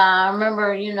great guy. I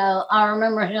remember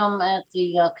him at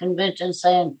the convention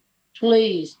saying,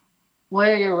 "Please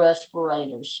wear your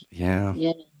respirators." Yeah.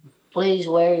 Yeah. Please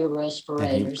wear your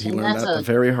respirators. He learned that the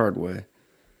very hard way.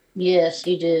 Yes,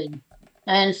 he did.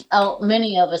 And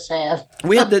many of us have.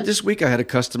 We had that this week. I had a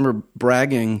customer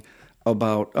bragging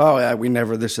about, "Oh, yeah, we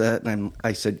never this, that." And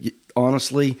I said,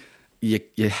 honestly, you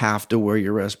have to wear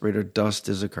your respirator. Dust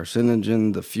is a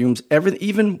carcinogen. The fumes, everything,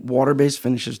 even water-based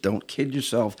finishes, don't kid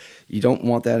yourself. You don't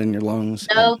want that in your lungs.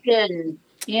 No kidding.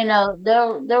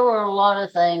 There were a lot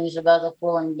of things about the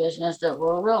flooring business that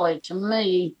were really, to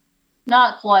me,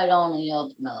 not quite on the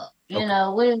up and up. You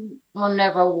know, we were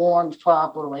never warned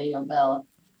properly about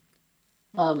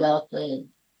the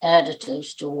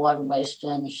additives to water-based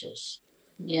finishes,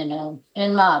 you know,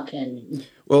 in my opinion.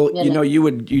 Well,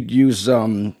 you'd use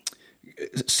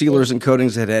sealers and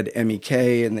coatings that had MEK,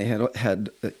 and they had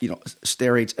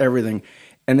sterates, everything.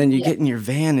 And then you get in your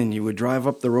van and you would drive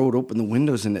up the road, open the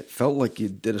windows, and it felt like you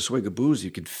did a swig of booze.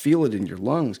 You could feel it in your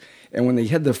lungs. And when they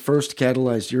had the first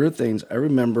catalyzed urethanes, I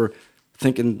remember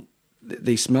thinking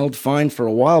they smelled fine for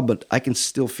a while, but I can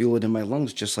still feel it in my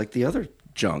lungs, just like the other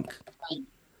junk.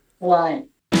 Right.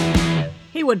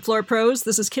 Hey, Wood Floor Pros,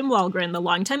 this is Kim Walgren, the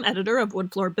longtime editor of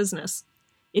Wood Floor Business.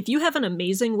 If you have an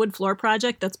amazing wood floor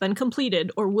project that's been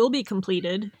completed or will be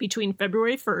completed between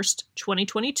February 1st,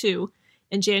 2022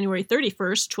 and January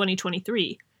 31st,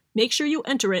 2023, make sure you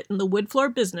enter it in the Wood Floor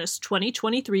Business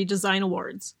 2023 Design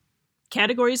Awards.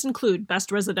 Categories include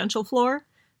Best Residential Floor,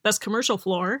 Best Commercial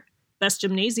Floor, Best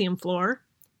Gymnasium Floor,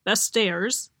 Best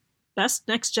Stairs, Best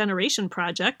Next Generation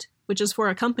Project, which is for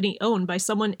a company owned by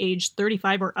someone aged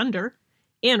 35 or under,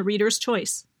 and Reader's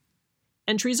Choice.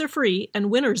 Entries are free,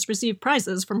 and winners receive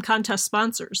prizes from contest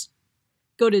sponsors.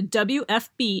 Go to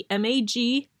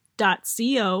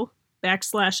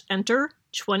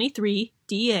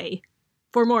wfbmag.co/enter23DA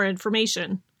for more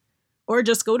information, or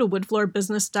just go to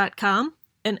woodfloorbusiness.com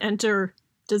and enter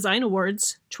Design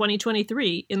Awards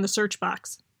 2023 in the search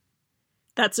box.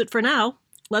 That's it for now.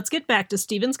 Let's get back to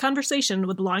Stephen's conversation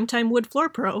with longtime wood floor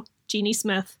pro, Jeannie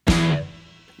Smith.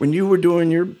 When you were doing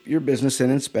your business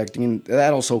and inspecting,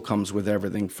 that also comes with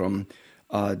everything from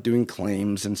doing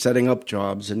claims and setting up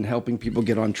jobs and helping people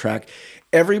get on track.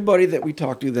 Everybody that we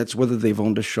talk to, that's whether they've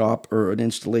owned a shop or an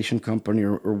installation company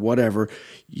or whatever,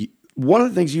 one of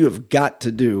the things you have got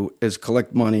to do is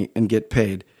collect money and get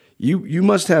paid. You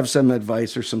must have some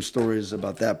advice or some stories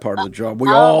about that part of the job. We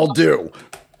all do.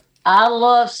 I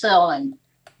love selling.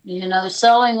 You know,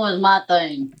 selling was my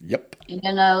thing. Yep.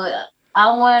 You know,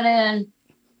 I went in,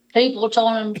 people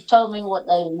told me what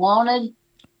they wanted,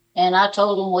 and I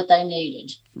told them what they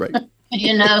needed. Right.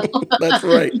 You know? That's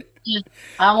right.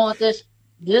 I want this.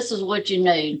 This is what you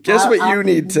need. Just what you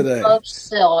need today. I love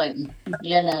selling,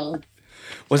 you know.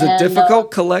 Was it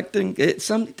difficult collecting? It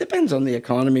depends on the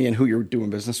economy and who you're doing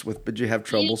business with, but you have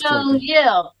troubles collecting.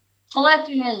 Yeah.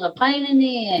 Collecting is a pain in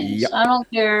the ass. Yep. I don't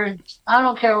care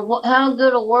how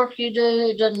good a work you do.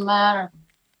 It doesn't matter.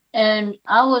 And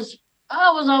I was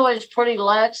always pretty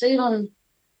lax. Even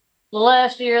the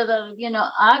last year that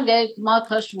I gave my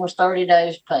customers 30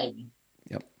 days to pay me.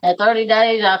 Yep. At 30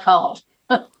 days, I called.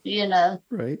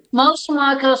 Right. Most of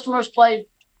my customers paid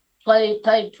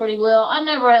pretty well. I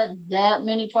never had that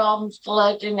many problems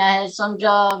collecting. I had some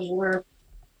jobs where.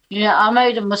 Yeah, I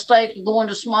made a mistake of going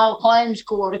to small claims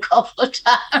court a couple of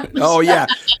times. Oh yeah.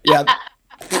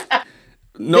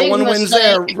 No Big one mistake. wins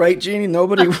there, right, Jeannie?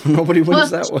 Nobody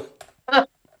wins that one.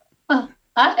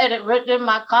 I had it written in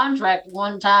my contract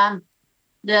one time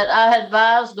that I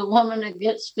advised the woman that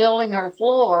gets filling her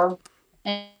floor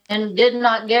and did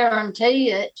not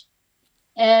guarantee it,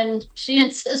 and she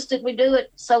insisted we do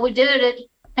it, so we did it,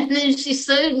 and then she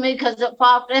sued me because it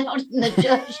popped out, and the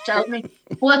judge told me,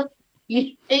 "Well,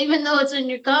 even though it's in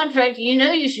your contract, you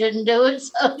know you shouldn't do it,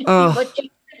 but you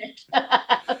did it."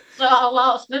 So I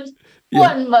lost it.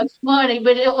 Wasn't much money,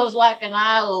 but it was like an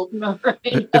eye opener.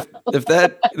 If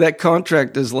that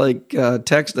contract is like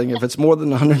texting, if it's more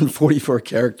than 144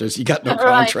 characters, you got no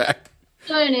contract.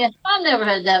 So anyhow, I never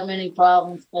had that many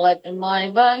problems collecting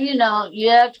money, but you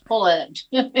have to collect.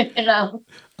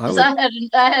 I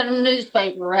had a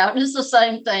newspaper route. It's the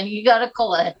same thing. You got to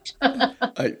collect.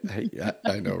 I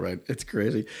know, right? It's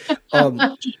crazy. So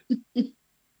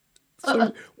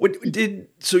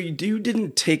you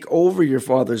didn't take over your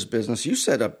father's business. You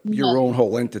set up your own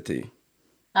whole entity.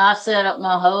 I set up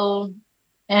my whole,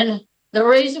 and the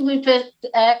reason we picked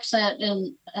Accent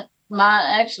in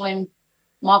my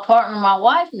partner, my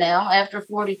wife now, after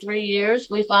 43 years,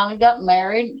 we finally got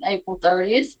married April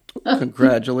 30th.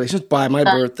 Congratulations. By my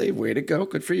birthday. Way to go.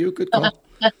 Good for you. Good call.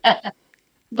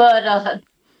 But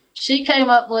she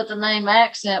came up with the name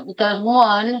Accent because,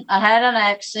 one, I had an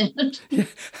accent,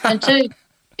 and two,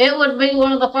 it would be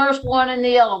one of the first one in the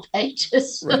Yellow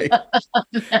Pages. Right.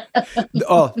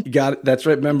 Oh, you got it. That's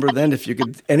right. Remember then, if you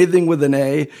could, anything with an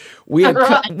A, we had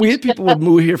people would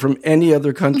move here from any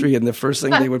other country, and the first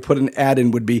thing they would put an ad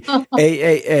in would be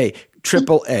AAA,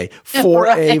 AAA,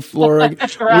 4A flooring.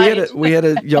 Right. We had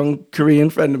a young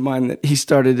Korean friend of mine that he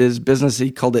started his business.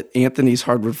 He called it Anthony's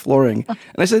Hardwood Flooring.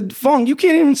 And I said, Fong, you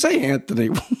can't even say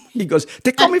Anthony. He goes,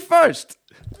 they call me first.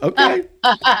 Okay.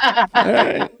 All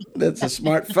right. That's a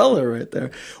smart fella right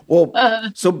there. Well,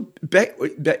 so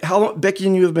how long, Becky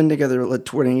and you have been together, like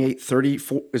 28,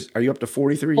 34, are you up to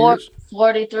 43 years?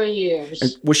 43 years.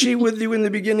 And was she with you in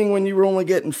the beginning when you were only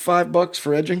getting $5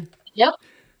 for edging? Yep,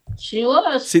 she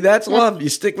was. See, that's love. You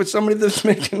stick with somebody that's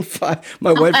making five.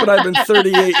 My wife and I have been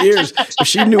 38 years. If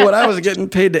she knew what I was getting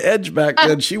paid to edge back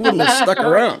then, she wouldn't have stuck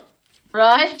around.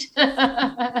 Right?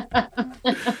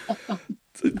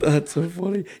 That's so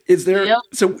funny. Is there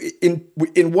so in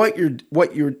what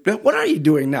are you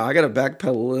doing now? I got to backpedal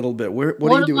a little bit. What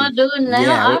are you doing? Am I doing now?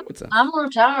 Yeah, I'm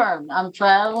retired. I'm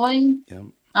traveling. Yeah.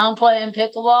 I'm playing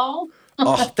pickleball.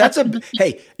 Oh,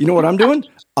 hey, you know what I'm doing?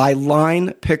 I line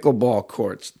pickleball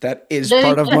courts. That is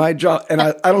part of my job. And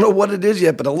I don't know what it is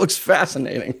yet, but it looks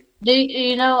fascinating.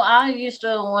 I used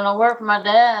to, when I worked for my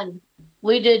dad,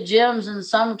 we did gyms in the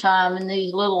summertime in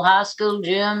these little high school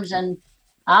gyms. And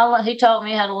he taught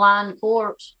me how to line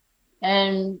courts.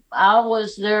 And I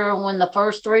was there when the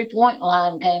first 3-point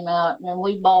line came out. And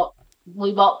we bought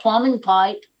plumbing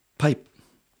pipe.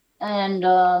 And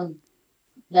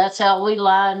that's how we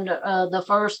lined the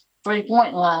first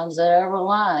 3-point lines that I ever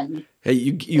lined. Hey,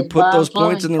 you put those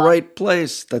points in the right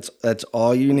place. That's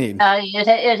all you need.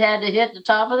 It had to hit the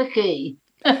top of the key.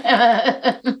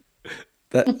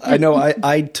 I know.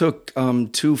 I took 2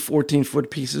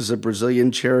 14-foot pieces of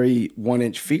Brazilian cherry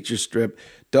 1-inch feature strip,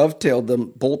 dovetailed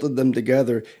them, bolted them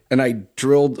together, and I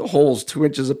drilled holes 2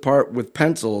 inches apart with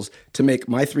pencils to make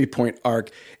my 3-point arc.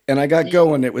 And I got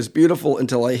going. It was beautiful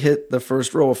until I hit the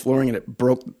first row of flooring and it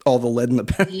broke all the lead in the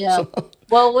pencil. Yeah.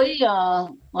 Well, we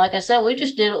like I said, we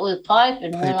just did it with pipe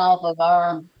and went off of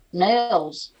our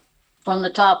nails from the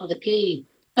top of the key.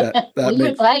 We were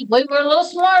a little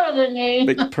smarter than you.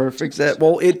 Makes perfect sense.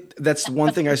 Well, that's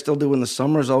one thing I still do in the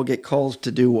summers. I'll get calls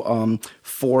to do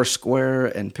foursquare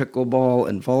and pickleball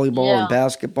and volleyball and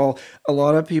basketball. A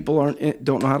lot of people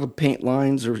don't know how to paint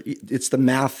lines, or it's the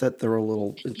math that they're a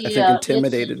little, I think,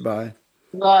 intimidated by.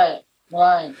 Right.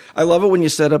 I love it when you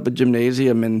set up a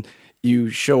gymnasium and you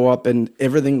show up and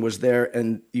everything was there,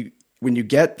 and when you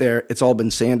get there, it's all been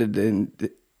sanded, and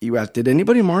you ask, did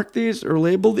anybody mark these or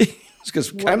label these?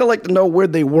 Because kind of like to know where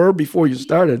they were before you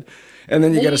started, and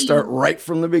then you got to start right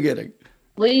from the beginning.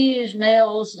 We use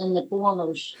nails in the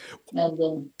corners of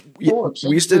the courts.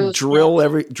 We used to drill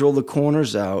the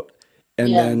corners out,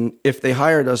 and then if they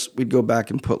hired us, we'd go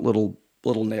back and put little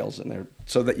nails in there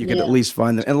so that you could at least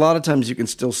find them. And a lot of times you can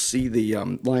still see the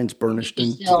lines burnished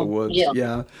into the woods.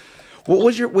 Yeah. What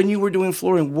was when you were doing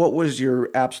flooring? What was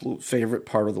your absolute favorite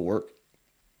part of the work?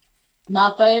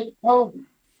 My favorite. Oh,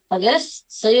 I guess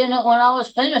seeing it when I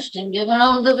was finished and giving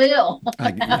them the bill.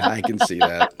 I can see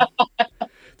that.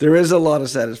 There is a lot of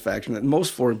satisfaction that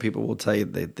most flooring people will tell you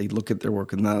they look at their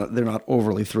work and they're not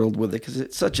overly thrilled with it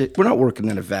because we're not working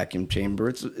in a vacuum chamber.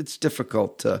 It's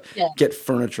difficult to get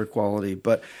furniture quality,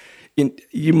 but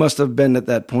you must have been at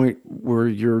that point where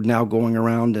you're now going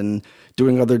around and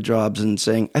doing other jobs and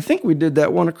saying, I think we did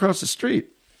that one across the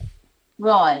street.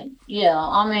 Right. Yeah.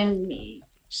 I mean,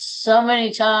 so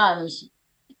many times.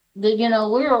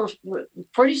 We're a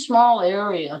pretty small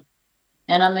area.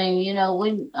 And I mean,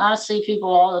 I see people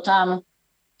all the time.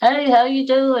 Hey, how you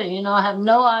doing? I have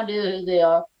no idea who they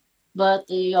are. But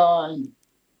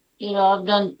I've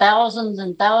done thousands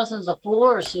and thousands of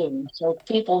floors here. So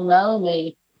people know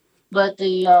me. But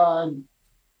the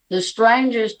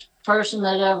strangest person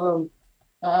that ever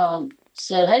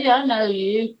said, hey, I know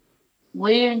you.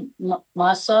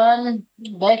 My son,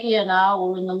 Becky, and I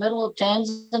were in the middle of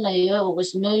Tanzania.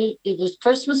 It was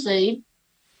Christmas Eve,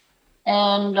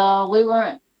 and we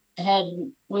were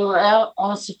out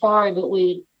on a safari, but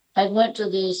we had went to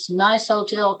this nice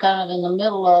hotel kind of in the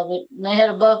middle of it, and they had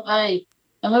a buffet,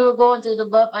 and we were going through the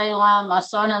buffet line, my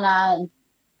son and I, and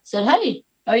said, hey,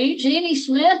 are you Jeannie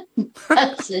Smith?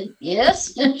 I said,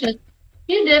 yes.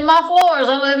 You did my floors.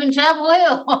 I live in Chapel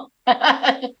Hill.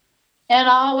 And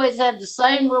I always had the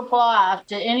same reply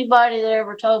to anybody that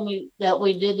ever told me that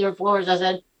we did their floors. I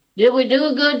said, did we do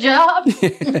a good job?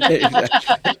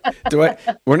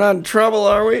 We're not in trouble,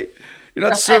 are we? You're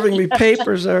not serving me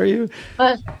papers, are you?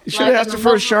 You should have asked her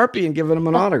for a Sharpie and given him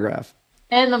an autograph.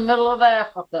 In the middle of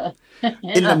Africa.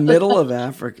 In the middle of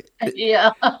Africa?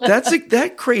 Yeah.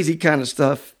 That crazy kind of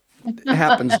stuff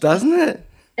happens, doesn't it?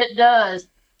 It does.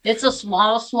 It's a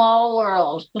small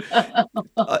world.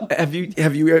 Have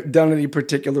you done any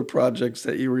particular projects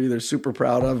that you were either super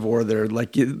proud of or they're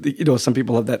like, some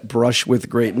people have that brush with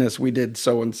greatness. We did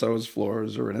so-and-so's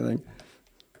floors or anything.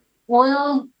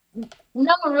 Well,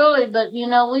 not really, but we've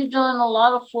done a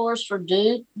lot of floors for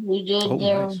Duke. We did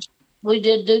We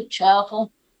did Duke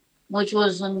Chapel. which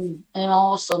was an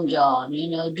awesome job. You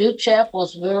know, Duke Chapel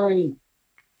is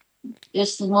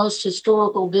it's the most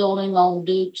historical building on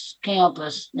Duke's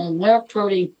campus, and they're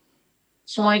pretty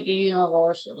swanky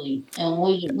university, and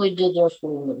we did their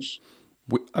floors.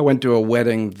 I went to a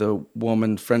wedding. The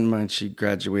woman, friend of mine, she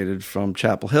graduated from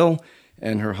Chapel Hill,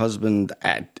 and her husband,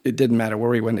 it didn't matter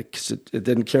where he went, it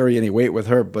didn't carry any weight with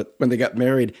her, but when they got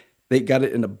married, they got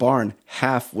it in a barn.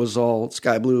 Half was all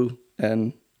sky blue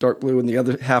and dark blue, and the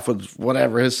other half was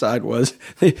whatever his side was.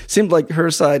 It seemed like her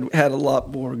side had a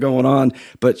lot more going on,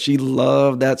 but she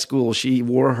loved that school. She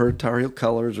wore her Tar Heel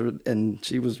colors, and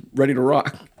she was ready to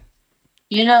rock.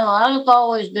 You know, I've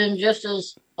always been just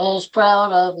as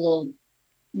proud of the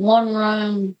one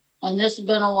room, and this has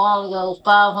been a while ago,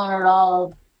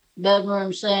 $500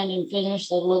 bedroom sand and finish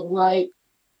that looked great,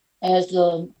 as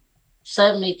the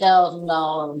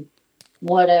 $70,000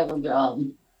 whatever job.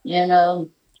 You know,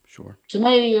 Sure. To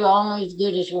me, you're only as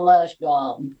good as your last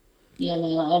job. You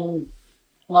know, and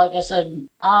like I said,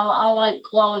 I like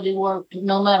quality work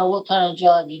no matter what kind of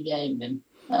job you gave me.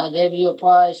 I gave you a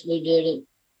price, we did it.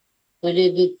 We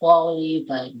did good quality, you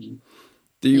paid me.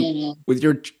 Do you with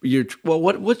your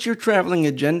what's your traveling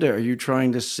agenda? Are you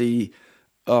trying to see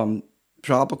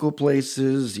tropical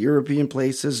places, European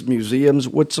places, museums?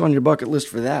 What's on your bucket list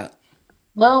for that?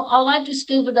 Well, I like to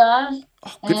scuba dive.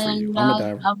 Oh, good for you. I'm a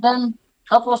diver. I've been a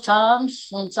couple of times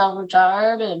since I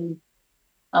retired, and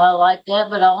I like that,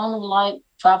 but I only like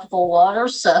tropical water,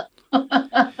 so.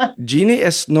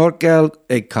 Gini snorkel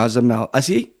e Cozumel.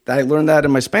 See, I learned that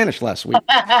in my Spanish last week.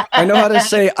 I know how to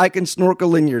say I can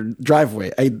snorkel in your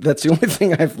driveway. That's the only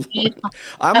thing I've learned. Yeah.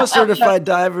 I'm a certified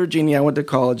diver, Gini. I went to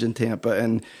college in Tampa,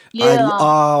 and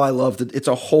I loved it. It's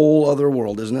a whole other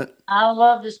world, isn't it? I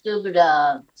love to scuba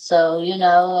dive. So,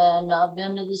 and I've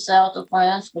been to the south of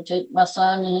France. We took my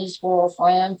son and his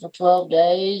girlfriend for 12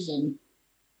 days,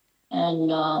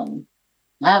 and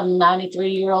I have a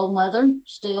 93-year-old mother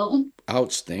still.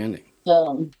 Outstanding.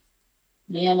 So,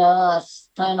 I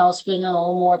plan on spending a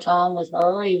little more time with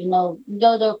her, even though we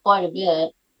go there quite a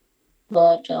bit.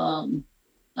 But I don't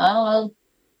know.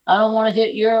 I don't want to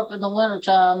hit Europe in the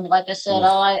wintertime. Like I said,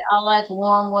 I like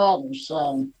warm weather.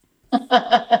 So.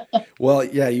 Well,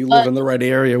 yeah, you live in the right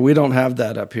area. We don't have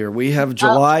that up here. We have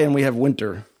July and we have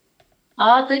winter.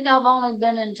 I think I've only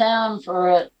been in town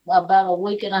for about a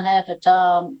week and a half at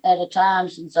a time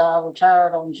since I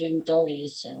retired on June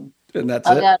 30th. So. And that's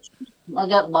it? I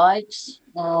got bikes.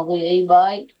 We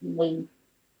e-biked. We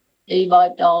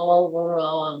e-biked all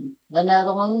over the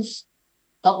Netherlands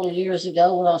a couple of years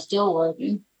ago when I was still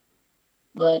working.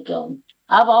 But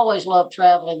I've always loved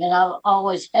traveling, and I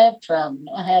always have traveled.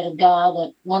 I had a guy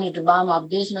that wanted to buy my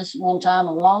business one time,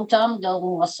 a long time ago,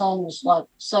 when my son was like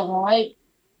 7 or 8.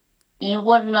 And it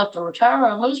wasn't enough to retire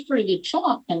him. It was a pretty good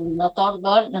chunk. And I thought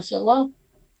about it, and I said, well,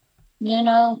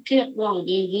 can't really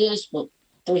do this, but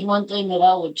there's one thing that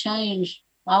I would change.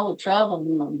 I would travel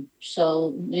more.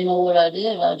 So, you know what I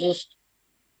did? I just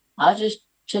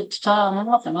took the time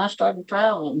off, and I started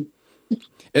traveling.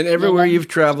 And everywhere you've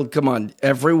traveled, come on,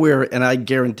 everywhere, and I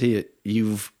guarantee it,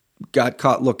 you've got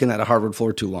caught looking at a hardwood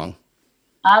floor too long.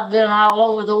 I've been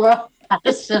all over the world. I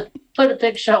just put a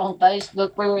picture on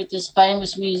Facebook. We were at this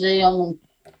famous museum in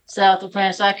south of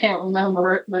France. I can't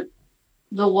remember it, but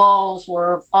the walls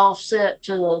were offset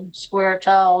to the square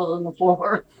tiles on the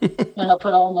floor. And I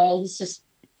put on there, this is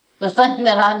the thing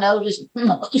that I noticed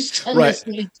most in this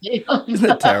museum. Isn't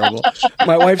that terrible?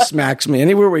 My wife smacks me.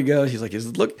 Anywhere we go, she's like,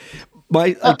 look.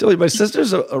 I told you, my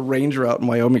sister's a ranger out in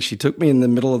Wyoming. She took me in the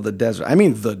middle of the desert. I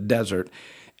mean, the desert.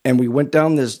 And we went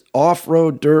down this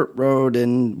off-road dirt road,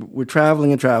 and we're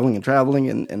traveling, and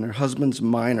her husband's a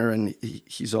miner, and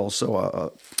he's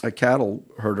also a cattle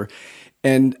herder.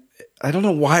 And I don't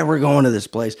know why we're going to this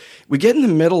place. We get in the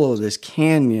middle of this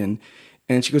canyon,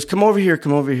 and she goes, come over here.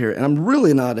 And I'm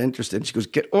really not interested. And she goes,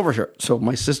 get over here. So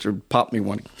my sister popped me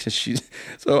one.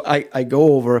 So I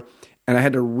go over. And I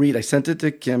had to read. I sent it to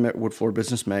Kim at Wood Floor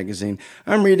Business Magazine.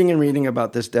 I'm reading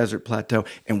about this desert plateau.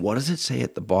 And what does it say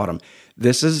at the bottom?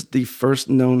 This is the first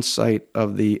known site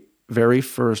of the very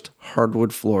first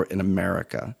hardwood floor in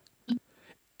America.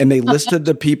 And they listed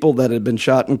the people that had been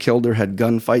shot and killed or had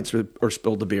gunfights or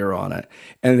spilled a beer on it.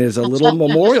 And there's a little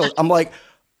memorial. I'm like,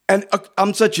 and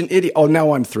I'm such an idiot. Oh,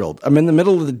 now I'm thrilled. I'm in the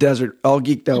middle of the desert, all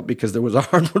geeked out because there was a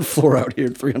hardwood floor out here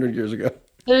 300 years ago.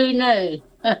 Who knew?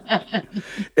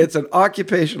 It's an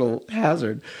occupational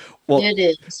hazard. Well, it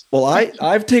is. Well,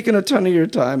 I've taken a ton of your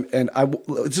time, and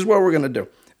this is what we're going to do.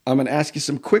 I'm going to ask you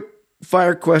some quick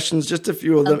fire questions, just a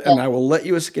few of them, and I will let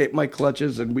you escape my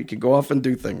clutches, and we can go off and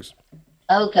do things.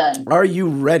 Okay. Are you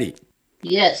ready?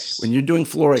 Yes. When you're doing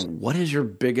flooring, what is your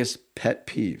biggest pet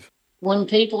peeve? when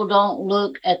people don't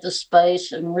look at the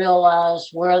space and realize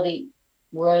where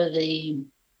the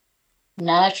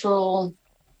natural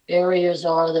areas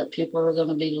are that people are going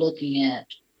to be looking at.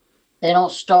 They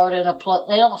don't start in a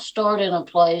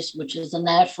place which is the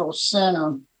natural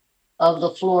center of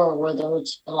the floor, whether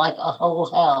it's like a whole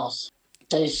house.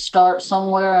 They start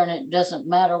somewhere, and it doesn't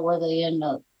matter where they end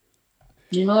up.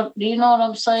 Do you know what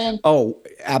I'm saying? Oh,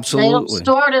 absolutely. They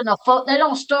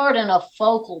don't start in a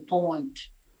focal point.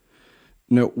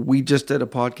 No, we just did a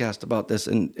podcast about this,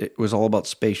 and it was all about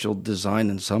spatial design.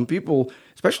 And some people,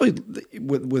 especially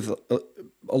with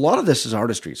a lot of this is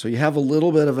artistry. So you have a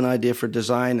little bit of an idea for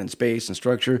design and space and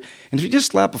structure. And if you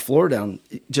just slap a floor down,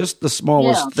 just the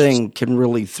smallest thing can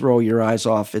really throw your eyes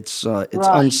off. It's right.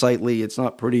 Unsightly. It's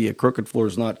not pretty. A crooked floor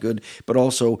is not good. But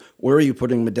also, where are you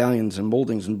putting medallions and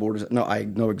moldings and borders? No, I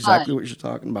know exactly what you're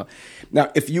talking about. Now,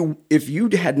 if you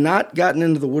had not gotten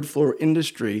into the wood floor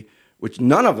industry, which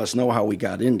none of us know how we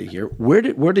got into here, where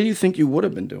do you think you would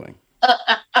have been doing?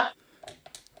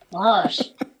 Gosh.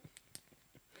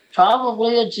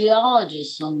 Probably a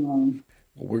geologist somewhere.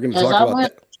 Well, we're going to talk about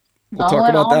that. We'll talk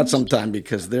about that sometime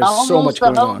because there's so much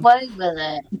going on. Way with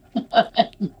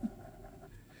that.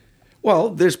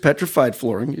 Well, there's petrified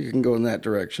flooring. You can go in that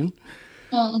direction.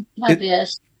 I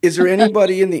guess. Is there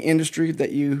anybody in the industry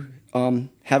that you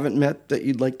haven't met that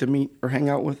you'd like to meet or hang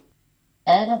out with?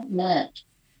 Haven't met.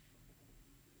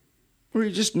 Or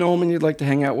you just know them and you'd like to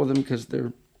hang out with them because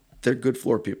they're good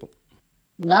floor people?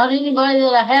 Not anybody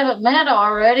that I haven't met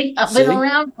already. I've been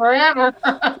around forever.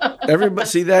 Everybody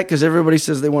see that? Because everybody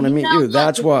says they want to meet you.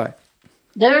 That's why.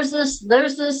 There's this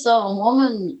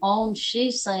woman on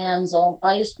She Sands on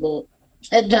Facebook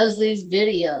that does these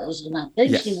videos, and I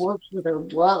think she works with her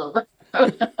brother.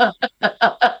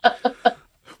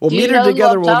 We'll meet her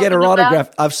together. We'll get her autograph.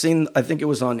 I've seen, I think it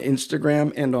was on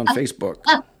Instagram and on Facebook.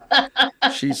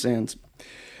 She Sands.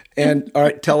 And all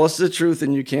right, tell us the truth,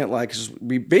 and you can't lie, because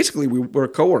we're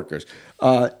coworkers.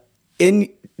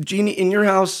 Jeannie, in your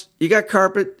house, you got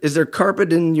carpet? Is there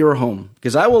carpet in your home?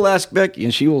 Because I will ask Becky,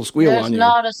 and she will squeal on you. There's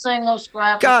not a single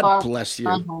scrap of God carpet. Bless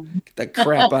you. Get that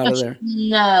crap out of there.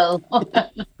 No.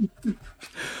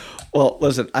 Well,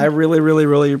 listen, I really, really,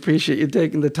 really appreciate you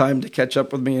taking the time to catch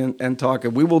up with me and talk.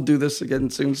 And we will do this again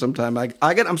soon sometime.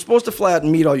 I'm supposed to fly out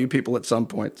and meet all you people at some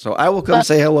point, so I will come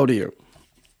say hello to you.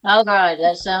 All right,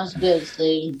 that sounds good,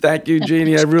 Steve. Thank you,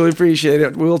 Jeannie. I really appreciate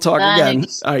it. We'll talk again.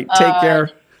 All right, take care.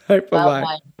 All right,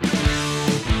 bye-bye.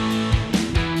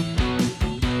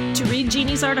 To read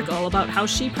Jeannie's article about how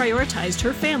she prioritized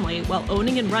her family while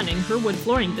owning and running her wood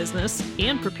flooring business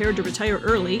and prepared to retire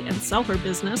early and sell her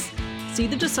business, see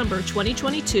the December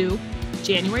 2022,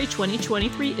 January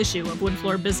 2023 issue of Wood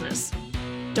Floor Business.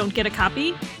 Don't get a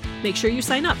copy? Make sure you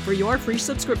sign up for your free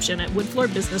subscription at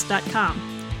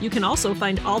woodfloorbusiness.com. You can also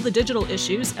find all the digital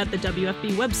issues at the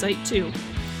WFB website, too.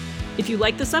 If you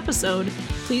like this episode,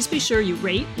 please be sure you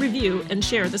rate, review, and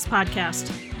share this podcast.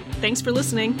 Thanks for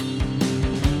listening.